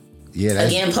so,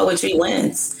 again, poetry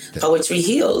wins. Poetry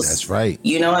heals. That's right.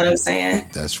 You know what I'm saying?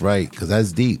 That's right. Because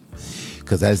that's deep.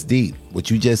 What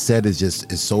you just said is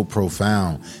so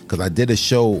profound. Because I did a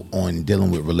show on dealing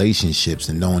with relationships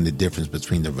and knowing the difference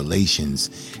between the relations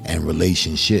and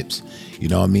relationships. You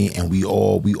know what I mean? And we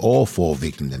all fall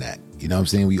victim to that. You know what I'm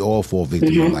saying? We all fall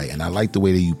victim to light. And I like the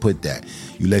way that you put that.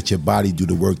 You let your body do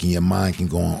the work and your mind can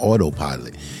go on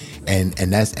autopilot. And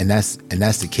that's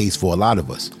the case for a lot of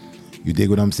us. You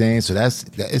dig what I'm saying? So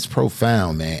it's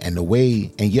profound, man. And the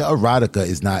way, and your erotica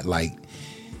is not like,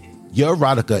 your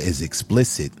erotica is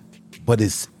explicit, but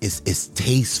it's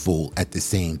tasteful at the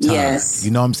same time. Yes. You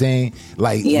know what I'm saying?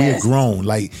 Like we're grown.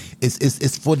 Like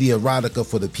it's for the erotica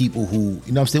for the people who,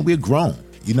 you know what I'm saying? We're grown.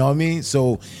 You know what I mean?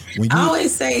 So when you, I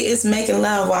always say it's making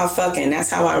love while fucking. That's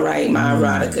how I write my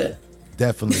erotica.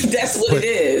 Definitely. That's what it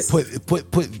is.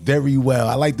 Put very well.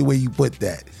 I like the way you put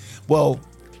that. Well,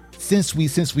 since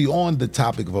we on the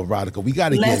topic of erotica, we got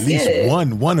to get at least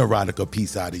one erotica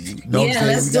piece out of you. Know what I'm saying?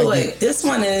 Let's do it. This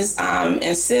one is,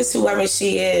 and sis, whoever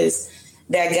she is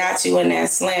that got you in that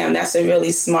slam, that's a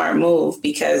really smart move,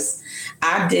 because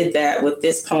I did that with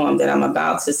this poem that I'm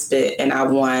about to spit and I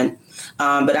won.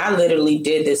 But I literally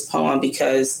did this poem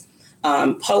because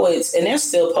poets, and there's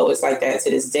still poets like that to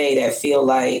this day, that feel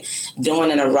like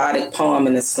doing an erotic poem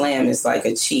in the slam is like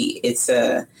a cheat. It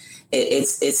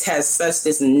has such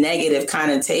this negative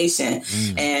connotation,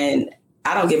 and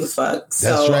I don't give a fuck.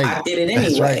 So right. I did it anyway.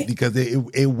 That's right, because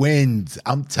it wins.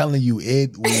 I'm telling you,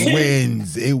 it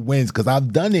wins. It wins, because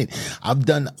I've done it. I've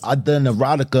done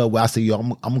erotica where I say,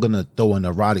 yo, I'm gonna throw an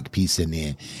erotic piece in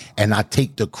there, and I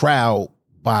take the crowd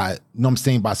by, you know what I'm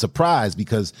saying, by surprise,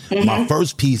 because my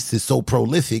first piece is so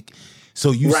prolific.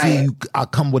 So you see, I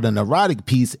come with an erotic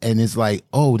piece, and it's like,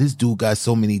 oh, this dude got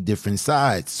so many different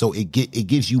sides. So it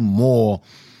gives you more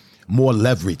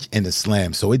leverage in the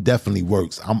slam. So it definitely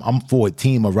works. I'm for a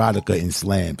team erotica in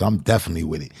slams. I'm definitely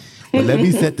with it. But let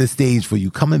me set the stage for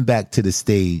you. Coming back to the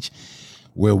stage,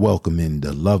 we're welcoming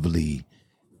the lovely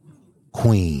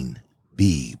Queen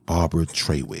Bee, Barbara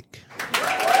Trawick.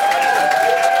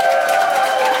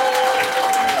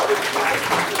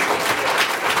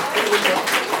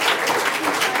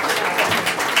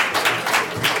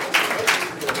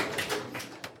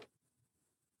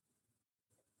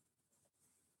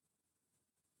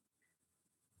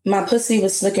 My pussy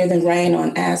was slicker than rain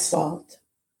on asphalt.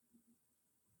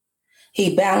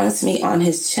 He balanced me on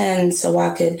his chin so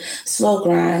I could slow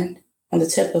grind on the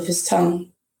tip of his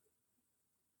tongue.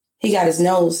 He got his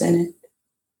nose in it,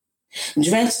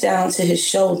 drenched down to his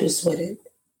shoulders with it.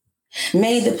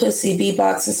 Made the pussy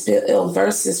beatbox and spit ill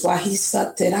verses while he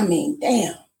sucked it. I mean,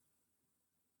 damn.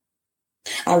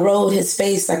 I rolled his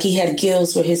face like he had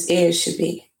gills where his ears should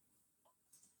be.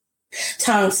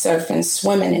 Tongue surfing,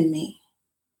 swimming in me.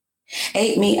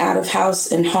 Ate me out of house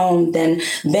and home, then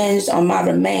binged on my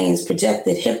remains,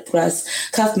 projected hip thrusts,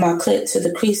 cuffed my clit to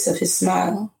the crease of his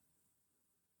smile.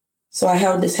 So I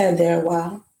held his head there a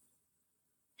while,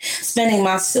 spinning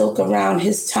my silk around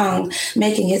his tongue,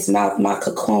 making his mouth my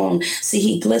cocoon. See,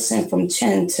 he glistened from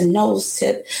chin to nose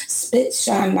tip, spit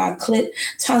shine my clit,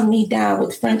 tongue me down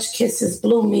with French kisses,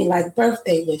 blew me like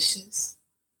birthday wishes.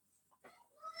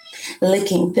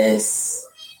 Licking this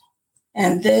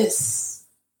and this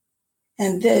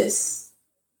and this,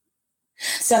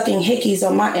 sucking hickeys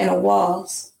on my inner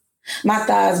walls, my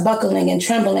thighs buckling and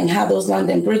trembling how those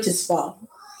London bridges fall.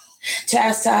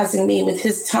 Chastising me with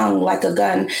his tongue like a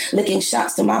gun, licking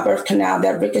shots to my birth canal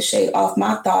that ricocheted off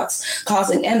my thoughts,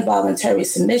 causing involuntary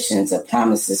submissions of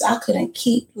promises I couldn't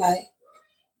keep, like,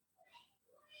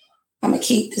 I'm gonna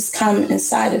keep this cum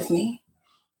inside of me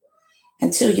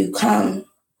until you come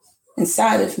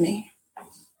inside of me.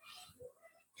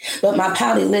 But my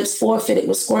pouty lips forfeited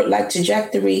with squirt-like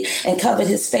trajectory and covered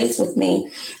his face with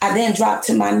me. I then dropped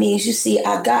to my knees. You see,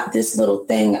 I got this little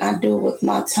thing I do with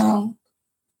my tongue.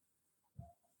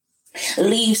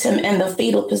 Leaves him in the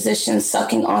fetal position,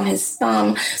 sucking on his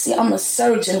thumb. See, I'm a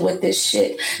surgeon with this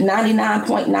shit.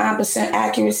 99.9%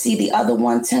 accuracy. The other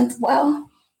 1/10, well,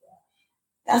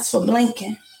 that's for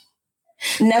blinking.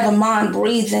 Never mind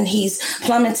breathing, he's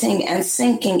plummeting and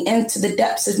sinking into the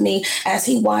depths of me as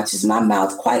he watches my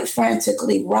mouth quite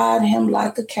frantically ride him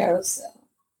like a carousel.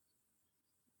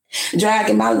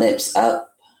 Dragging my lips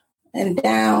up and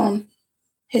down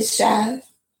his shaft.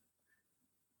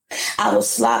 I was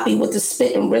sloppy with the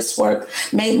spit and wrist work,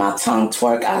 made my tongue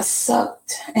twerk. I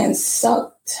sucked and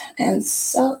sucked and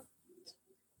sucked,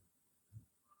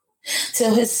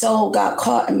 till his soul got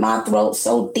caught in my throat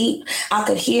so deep I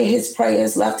could hear his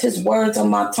prayers, left his words on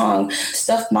my tongue,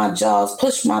 stuffed my jaws,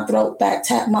 pushed my throat back,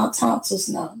 tapped my tonsils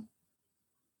numb.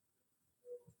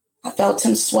 I felt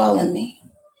him swell in me,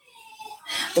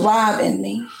 thrive in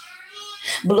me,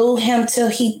 blew him till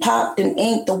he popped and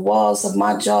inked the walls of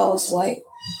my jaws white.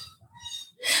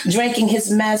 Drinking his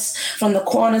mess from the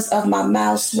corners of my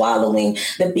mouth, swallowing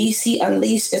the beast he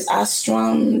unleashed as I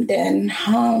strummed and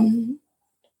hummed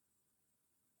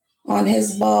on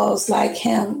his balls like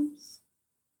hymns.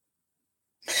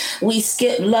 We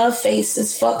skipped love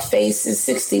faces, fuck faces,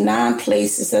 69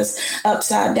 places, us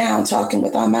upside down talking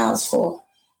with our mouths full.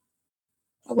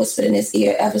 I whispered in his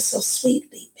ear ever so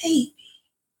sweetly, baby,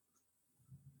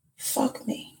 fuck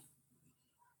me.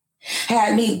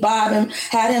 Had him bobbing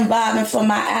for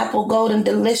my apple, golden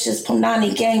delicious,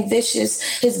 Punani gang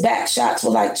vicious. His back shots were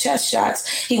like chest shots.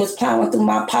 He was plowing through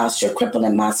my posture,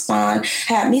 crippling my spine,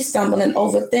 had me stumbling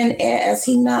over thin air as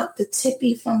he knocked the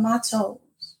tippy from my toes.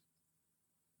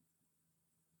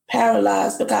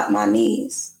 Paralyzed, but got my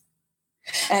knees.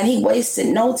 And he wasted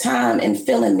no time in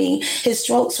filling me. His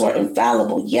strokes were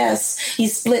infallible. Yes, he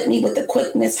split me with the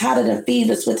quickness, hotter than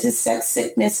fevers with his sex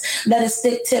sickness. Let his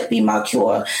thick tip be my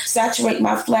cure. Saturate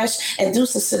my flesh,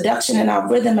 induce a seduction in our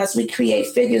rhythm as we create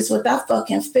figures with our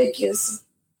fucking figures.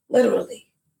 Literally.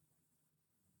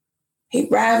 He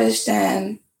ravished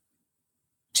and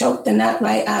choked the nut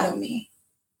right out of me,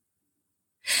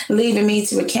 leaving me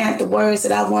to recant the words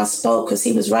that I once spoke because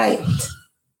he was right.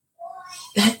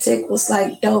 That dick was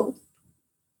like dope,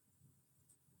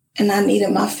 and I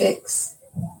needed my fix.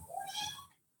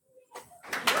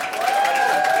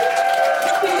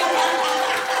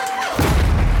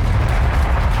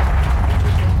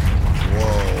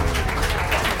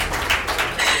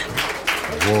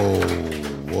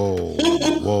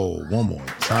 Whoa, one more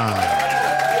time.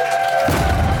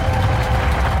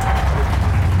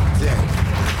 Damn.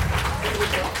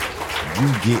 You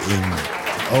getting...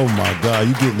 Oh my God,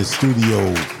 you get in the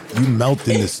studio, you melt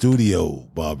in the studio,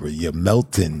 Barbara. You're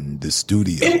melting the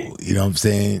studio. You know what I'm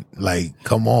saying? Like,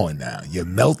 come on now. You're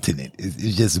melting it.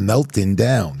 It's just melting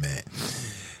down, man.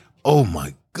 Oh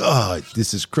my God,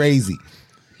 this is crazy.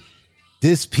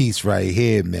 This piece right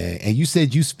here, man. And you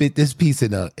said you spit this piece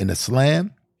in a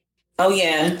slam? Oh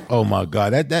yeah. Oh my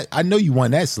God. That I know you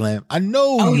won that slam. I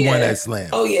know you won that slam.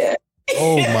 Oh yeah.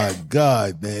 Oh my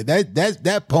God, man.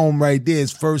 That poem right there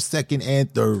is first, second, and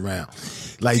third round.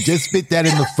 Like, just spit that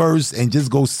in the first and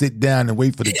just go sit down and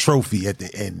wait for the trophy at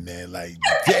the end, man. Like,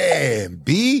 damn,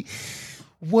 B,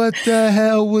 what the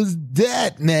hell was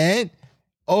that, man?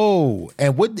 Oh,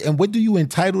 and what do you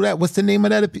entitle that? What's the name of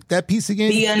that piece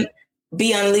again?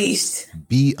 Be Unleashed.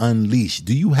 Be Unleashed.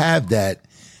 Do you have that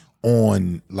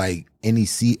on like any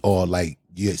seat or like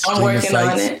your streaming sites? I'm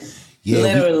working on it. Yeah,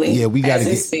 literally. We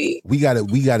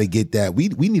gotta get that. We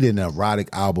need an erotic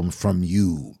album from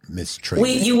you, Miss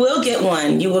Trawick. You will get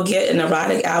one. You will get an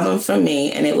erotic album from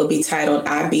me, and it will be titled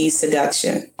 "I Be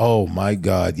Seduction." Oh my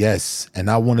God, yes! And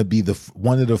I want to be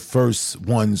one of the first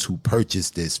ones who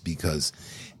purchased this because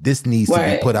this needs to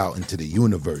be put out into the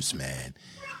universe, man.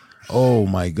 Oh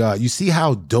my God. You see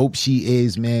how dope she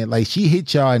is, man? Like, she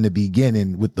hit y'all in the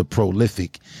beginning with the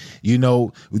prolific, you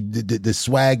know, the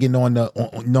swagging on you know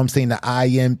what I'm saying, the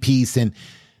IM piece,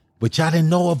 but y'all didn't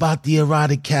know about the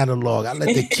erotic catalog. I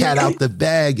let the cat out the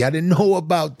bag. Y'all didn't know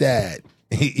about that.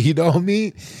 You know what I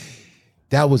mean?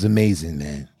 That was amazing,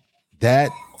 man.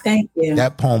 Thank you.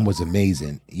 That poem was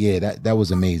amazing. Yeah, that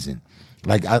was amazing.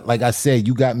 Like I said,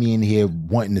 you got me in here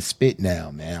wanting to spit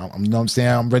now, man. You know what I'm saying?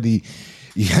 I'm ready.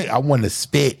 Yeah, I want to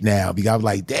spit now because I'm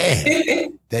like,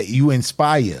 damn, that you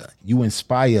inspire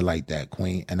like that,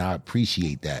 Queen, and I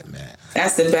appreciate that, man.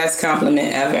 That's the best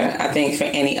compliment ever, I think, for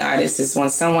any artist is when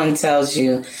someone tells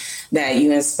you that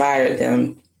you inspired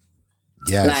them.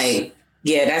 Yes. Like,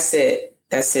 yeah, that's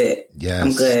it. Yes.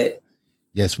 I'm good.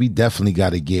 Yes, we definitely got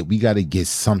to get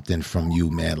something from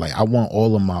you, man. Like, I want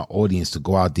all of my audience to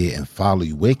go out there and follow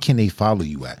you. Where can they follow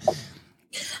you at?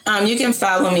 You can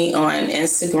follow me on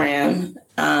Instagram,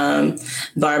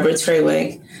 Barbara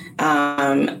Trawick.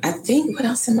 I think, what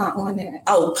else am I on there?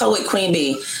 Oh, Poet Queen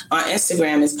Bee. On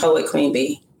Instagram is Poet Queen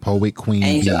Bee. Poet Queen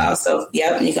and Bee.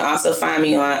 You can also find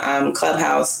me on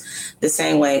Clubhouse the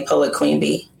same way, Poet Queen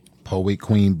Bee. Poet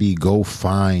Queen Bee. Go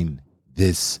find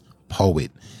this poet.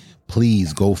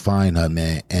 Please go find her,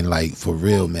 man. And like, for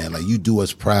real, man, like, you do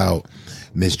us proud,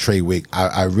 Miss Trawick.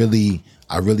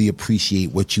 I really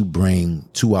appreciate what you bring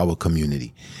to our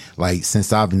community. Like,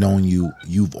 since I've known you,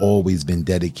 you've always been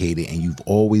dedicated and you've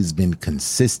always been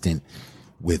consistent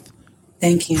with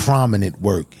Thank you. Prominent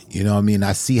work. You know what I mean?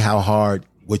 I see how hard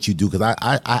what you do, because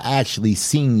I actually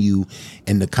seen you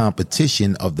in the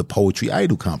competition of the Poetry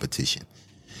Idol competition.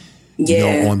 Yeah.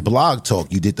 You know, on Blog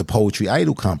Talk, you did the Poetry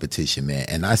Idol competition, man.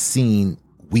 And I seen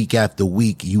week after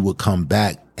week you would come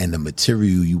back and the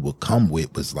material you would come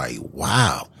with was like,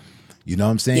 wow. You know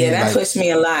what I'm saying? Yeah, that like, pushed me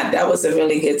a lot. That was a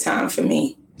really good time for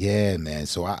me. Yeah, man.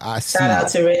 So I see. Shout out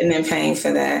to Written in Pain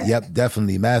for that. Yep,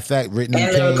 definitely. Matter of fact, Written in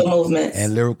Pain. Lyrical Movements.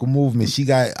 And Lyrical Movements. She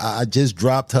got, I just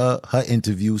dropped her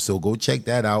interview, so go check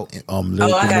that out. I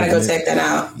gotta go check that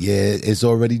out. Yeah, it's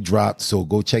already dropped, so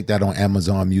go check that on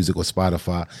Amazon Music or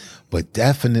Spotify. But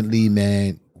definitely,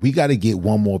 man, we got to get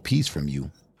one more piece from you.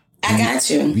 I got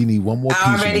you. We need one more piece.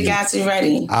 I already got you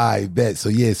ready. I bet. So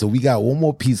yeah, so we got one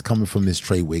more piece coming from Miss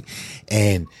Trawick.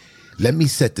 And let me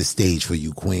set the stage for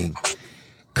you, Queen.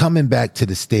 Coming back to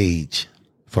the stage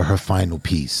for her final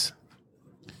piece.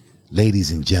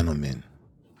 Ladies and gentlemen,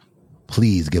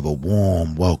 please give a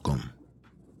warm welcome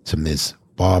to Miss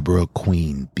Barbara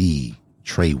Queen Bee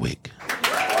Trawick.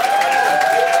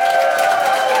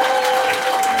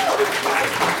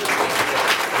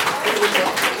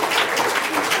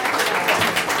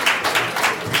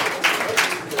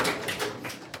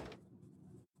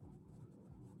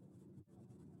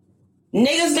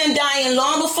 Niggas been dying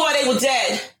long before they were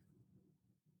dead.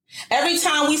 Every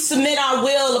time we submit our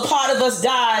will, a part of us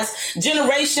dies.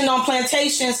 Generation on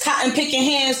plantations, cotton picking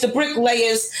hands, the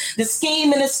bricklayers, the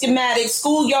scheme and the schematic,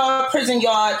 schoolyard, prison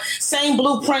yard, same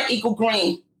blueprint equal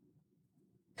green.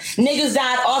 Niggas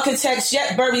died architects,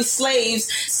 yet buried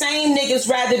slaves. Same niggas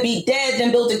rather be dead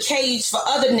than build a cage for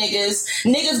other niggas.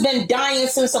 Niggas been dying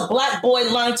since a black boy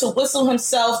learned to whistle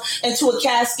himself into a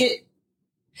casket.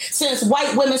 Since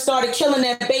white women started killing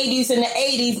their babies in the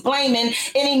 80s, blaming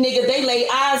any nigga they lay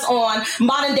eyes on.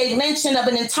 Modern day lynching of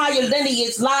an entire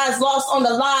lineage, lies lost on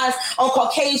the lies on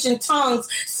Caucasian tongues,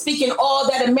 speaking all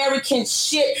that American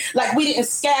shit like we didn't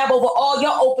scab over all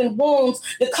your open wounds.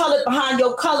 The color behind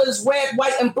your colors, red,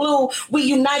 white, and blue. We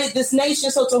united this nation,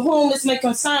 so to whom this may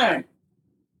concern?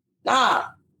 Nah.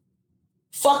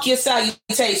 Fuck your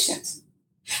salutations.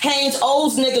 Haynes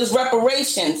owes niggas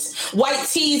reparations. White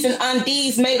tees and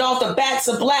undies made off the backs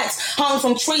of blacks hung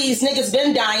from trees. Niggas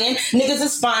been dying. Niggas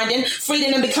is finding.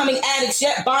 Freedom and becoming addicts.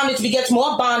 Yet bondage begets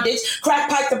more bondage. Crack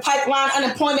pipe the pipeline.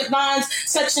 Unemployment lines.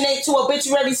 Section 8 to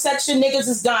obituary section. Niggas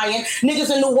is dying.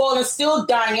 Niggas in New Orleans still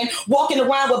dying. Walking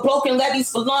around with broken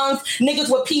levees for lungs.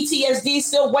 Niggas with PTSD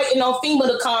still waiting on FEMA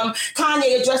to come.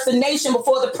 Kanye addressed the nation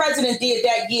before the president did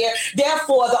that year.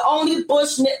 Therefore, the only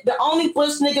Bush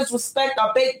niggas respect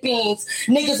are baked beans.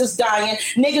 Niggas is dying.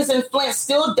 Niggas in Flint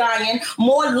still dying.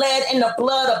 More lead in the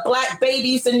blood of black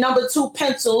babies than number 2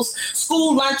 pencils.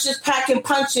 School lunches packing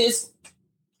punches.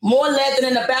 More lead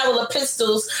than in a barrel of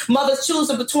pistols. Mothers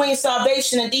choosing between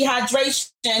starvation and dehydration.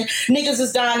 Niggas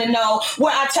is dying to know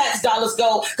where our tax dollars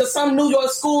go. Because some New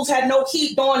York schools had no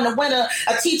heat during the winter.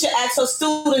 A teacher asked her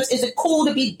students, is it cool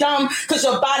to be dumb because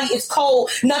your body is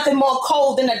cold? Nothing more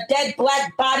cold than a dead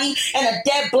black body. And a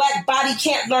dead black body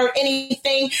can't learn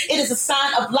anything. It is a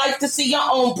sign of life to see your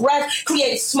own breath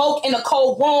create smoke in a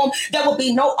cold room. There will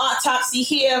be no autopsy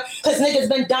here because niggas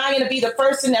been dying to be the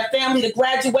first in their family to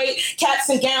graduate. Caps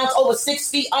and gowns over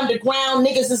 6 feet underground.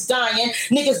 Niggas is dying.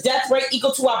 Niggas' death rate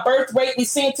equal to our birth rate. We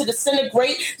seem to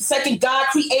disintegrate. The second God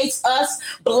creates us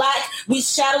black, we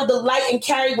shadow the light and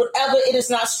carry whatever it is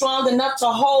not strong enough to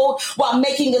hold while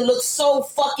making it look so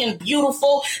fucking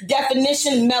beautiful.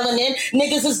 Definition, melanin.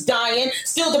 Niggas is dying.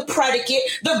 Still the predicate,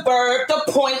 the verb, the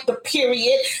point, the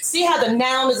period. See how the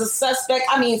noun is a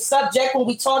subject when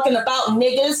we talking about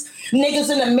niggas. Niggas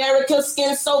in America,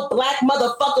 skin so black,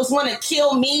 motherfuckers want to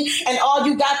kill me, and all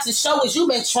you got to show is you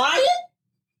been trying?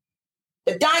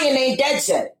 The dying ain't dead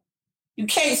yet. You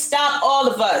can't stop all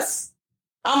of us.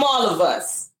 I'm all of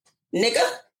us. Nigga.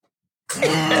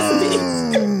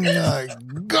 My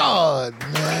God,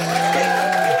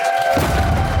 man.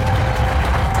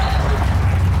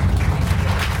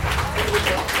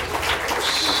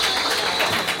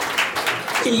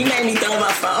 You made me throw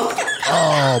my phone.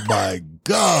 Oh, my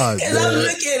God. Because I'm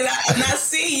looking and I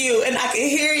see you and I can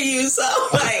hear you. So,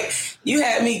 like, you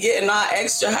had me getting all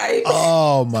extra hype.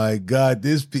 Oh, my God.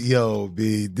 This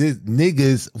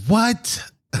niggas,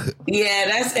 what? Yeah,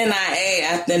 that's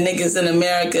NIA, the Niggas in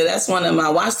America. That's one of my,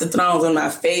 Watch the Thrones, one of my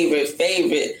favorite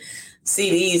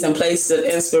CDs and places of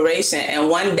inspiration. And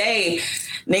one day,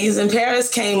 Niggas in Paris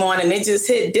came on and it just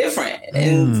hit different.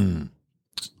 And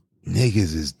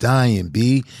niggas is dying,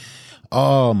 B.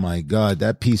 Oh my God,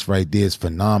 that piece right there is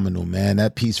phenomenal, man.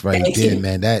 That piece right there,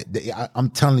 man. I'm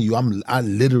telling you, I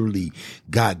literally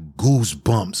got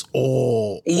goosebumps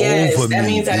all over me. That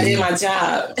means I did my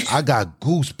job. I got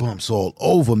goosebumps all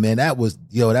over, man. That was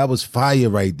fire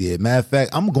right there. Matter of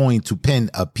fact, I'm going to pen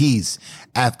a piece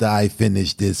after I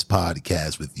finish this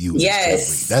podcast with you.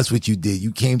 Yes, that's what you did.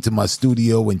 You came to my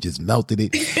studio and just melted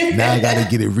it. Now I got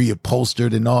to get it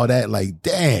reupholstered and all that. Like,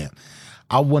 damn.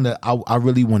 I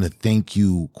really want to thank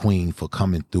you, Queen, for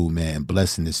coming through, man,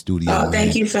 blessing the studio. Oh,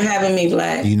 thank you for having me,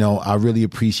 Black. You know, I really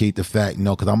appreciate the fact,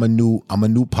 because I'm a new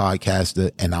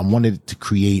podcaster, and I wanted to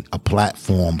create a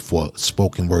platform for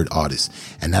spoken word artists,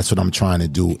 and that's what I'm trying to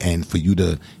do. And for you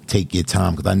to take your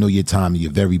time, because I know your time,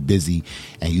 you're very busy,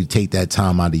 and you take that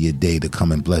time out of your day to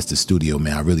come and bless the studio,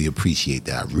 man. I really appreciate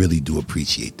that. I really do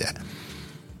appreciate that.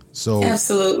 So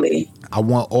absolutely, I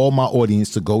want all my audience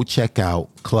to go check out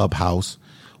Clubhouse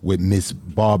with Miss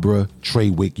Barbara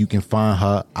Trawick. You can find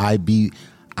her IB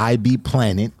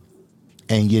Planet,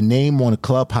 and your name on the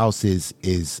Clubhouse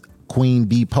is Queen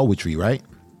Bee Poetry, right?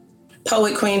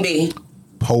 Poet Queen Bee.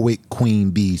 Poet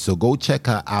Queen Bee. So go check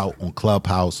her out on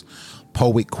Clubhouse,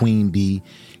 Poet Queen Bee.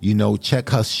 You know, check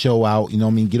her show out. You know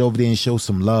what I mean? Get over there and show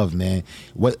some love, man.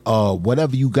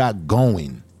 Whatever you got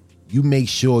going, you make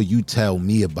sure you tell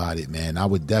me about it, man. I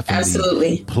would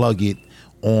definitely plug it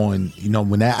on,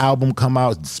 when that album come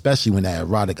out, especially when that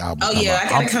erotic album come out. I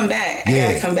gotta come back.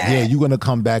 Yeah, you're gonna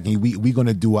come back, and we're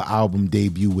gonna do an album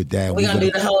debut with that. We're gonna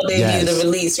do the whole debut, the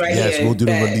release right here. Yes, we'll do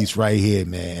the release right here,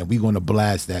 man. And we're gonna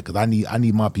blast that, because I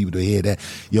need my people to hear that.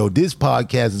 Yo, this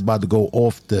podcast is about to go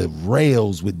off the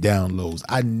rails with downloads.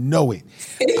 I know it.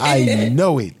 I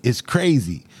know it. It's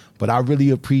crazy. But I really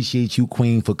appreciate you,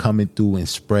 Queen, for coming through and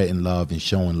spreading love and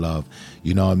showing love.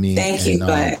 You know what I mean? Thank you,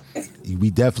 Black. We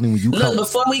definitely, when you look,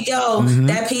 before we go,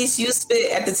 that piece you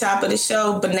spit at the top of the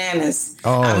show, bananas.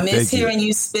 Oh, I miss hearing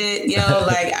you spit,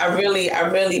 like I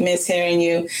really miss hearing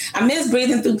you. I miss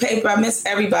breathing through paper. I miss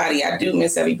everybody. I do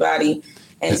miss everybody.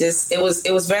 And just, it was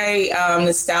very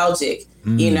nostalgic,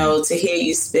 to hear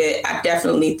you spit. I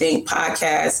definitely think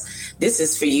podcast, this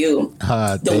is for you.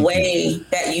 The way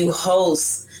that you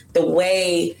host, the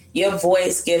way your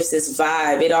voice gives this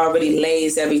vibe, it already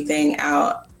lays everything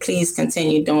out. please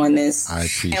continue doing this. I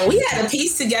appreciate And we it. had a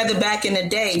piece together back in the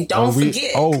day. Don't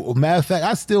forget. Matter of fact,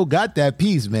 I still got that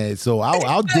piece, man. So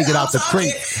I'll dig it out the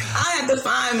crate. I had to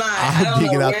find mine. I'll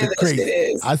dig it out the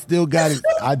crate. I still got it.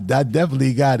 I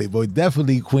definitely got it. But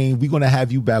definitely, Queen, we're going to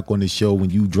have you back on the show when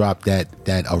you drop that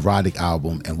erotic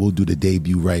album, and we'll do the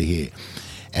debut right here.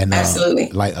 And absolutely.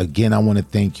 Like, again, I want to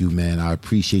thank you, man. I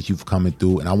appreciate you for coming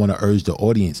through. And I want to urge the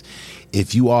audience,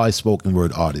 if you are a spoken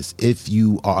word artist, if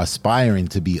you are aspiring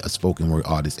to be a spoken word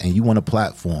artist and you want a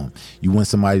platform, you want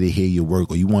somebody to hear your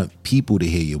work, or you want people to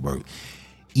hear your work,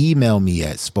 email me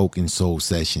at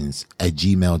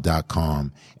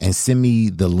spokensoulsessions@gmail.com and send me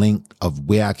the link of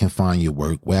where I can find your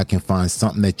work, where I can find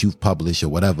something that you've published or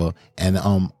whatever. And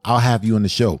I'll have you on the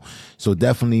show. So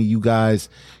definitely, you guys,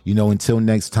 until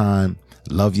next time,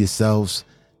 love yourselves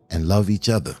and love each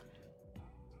other.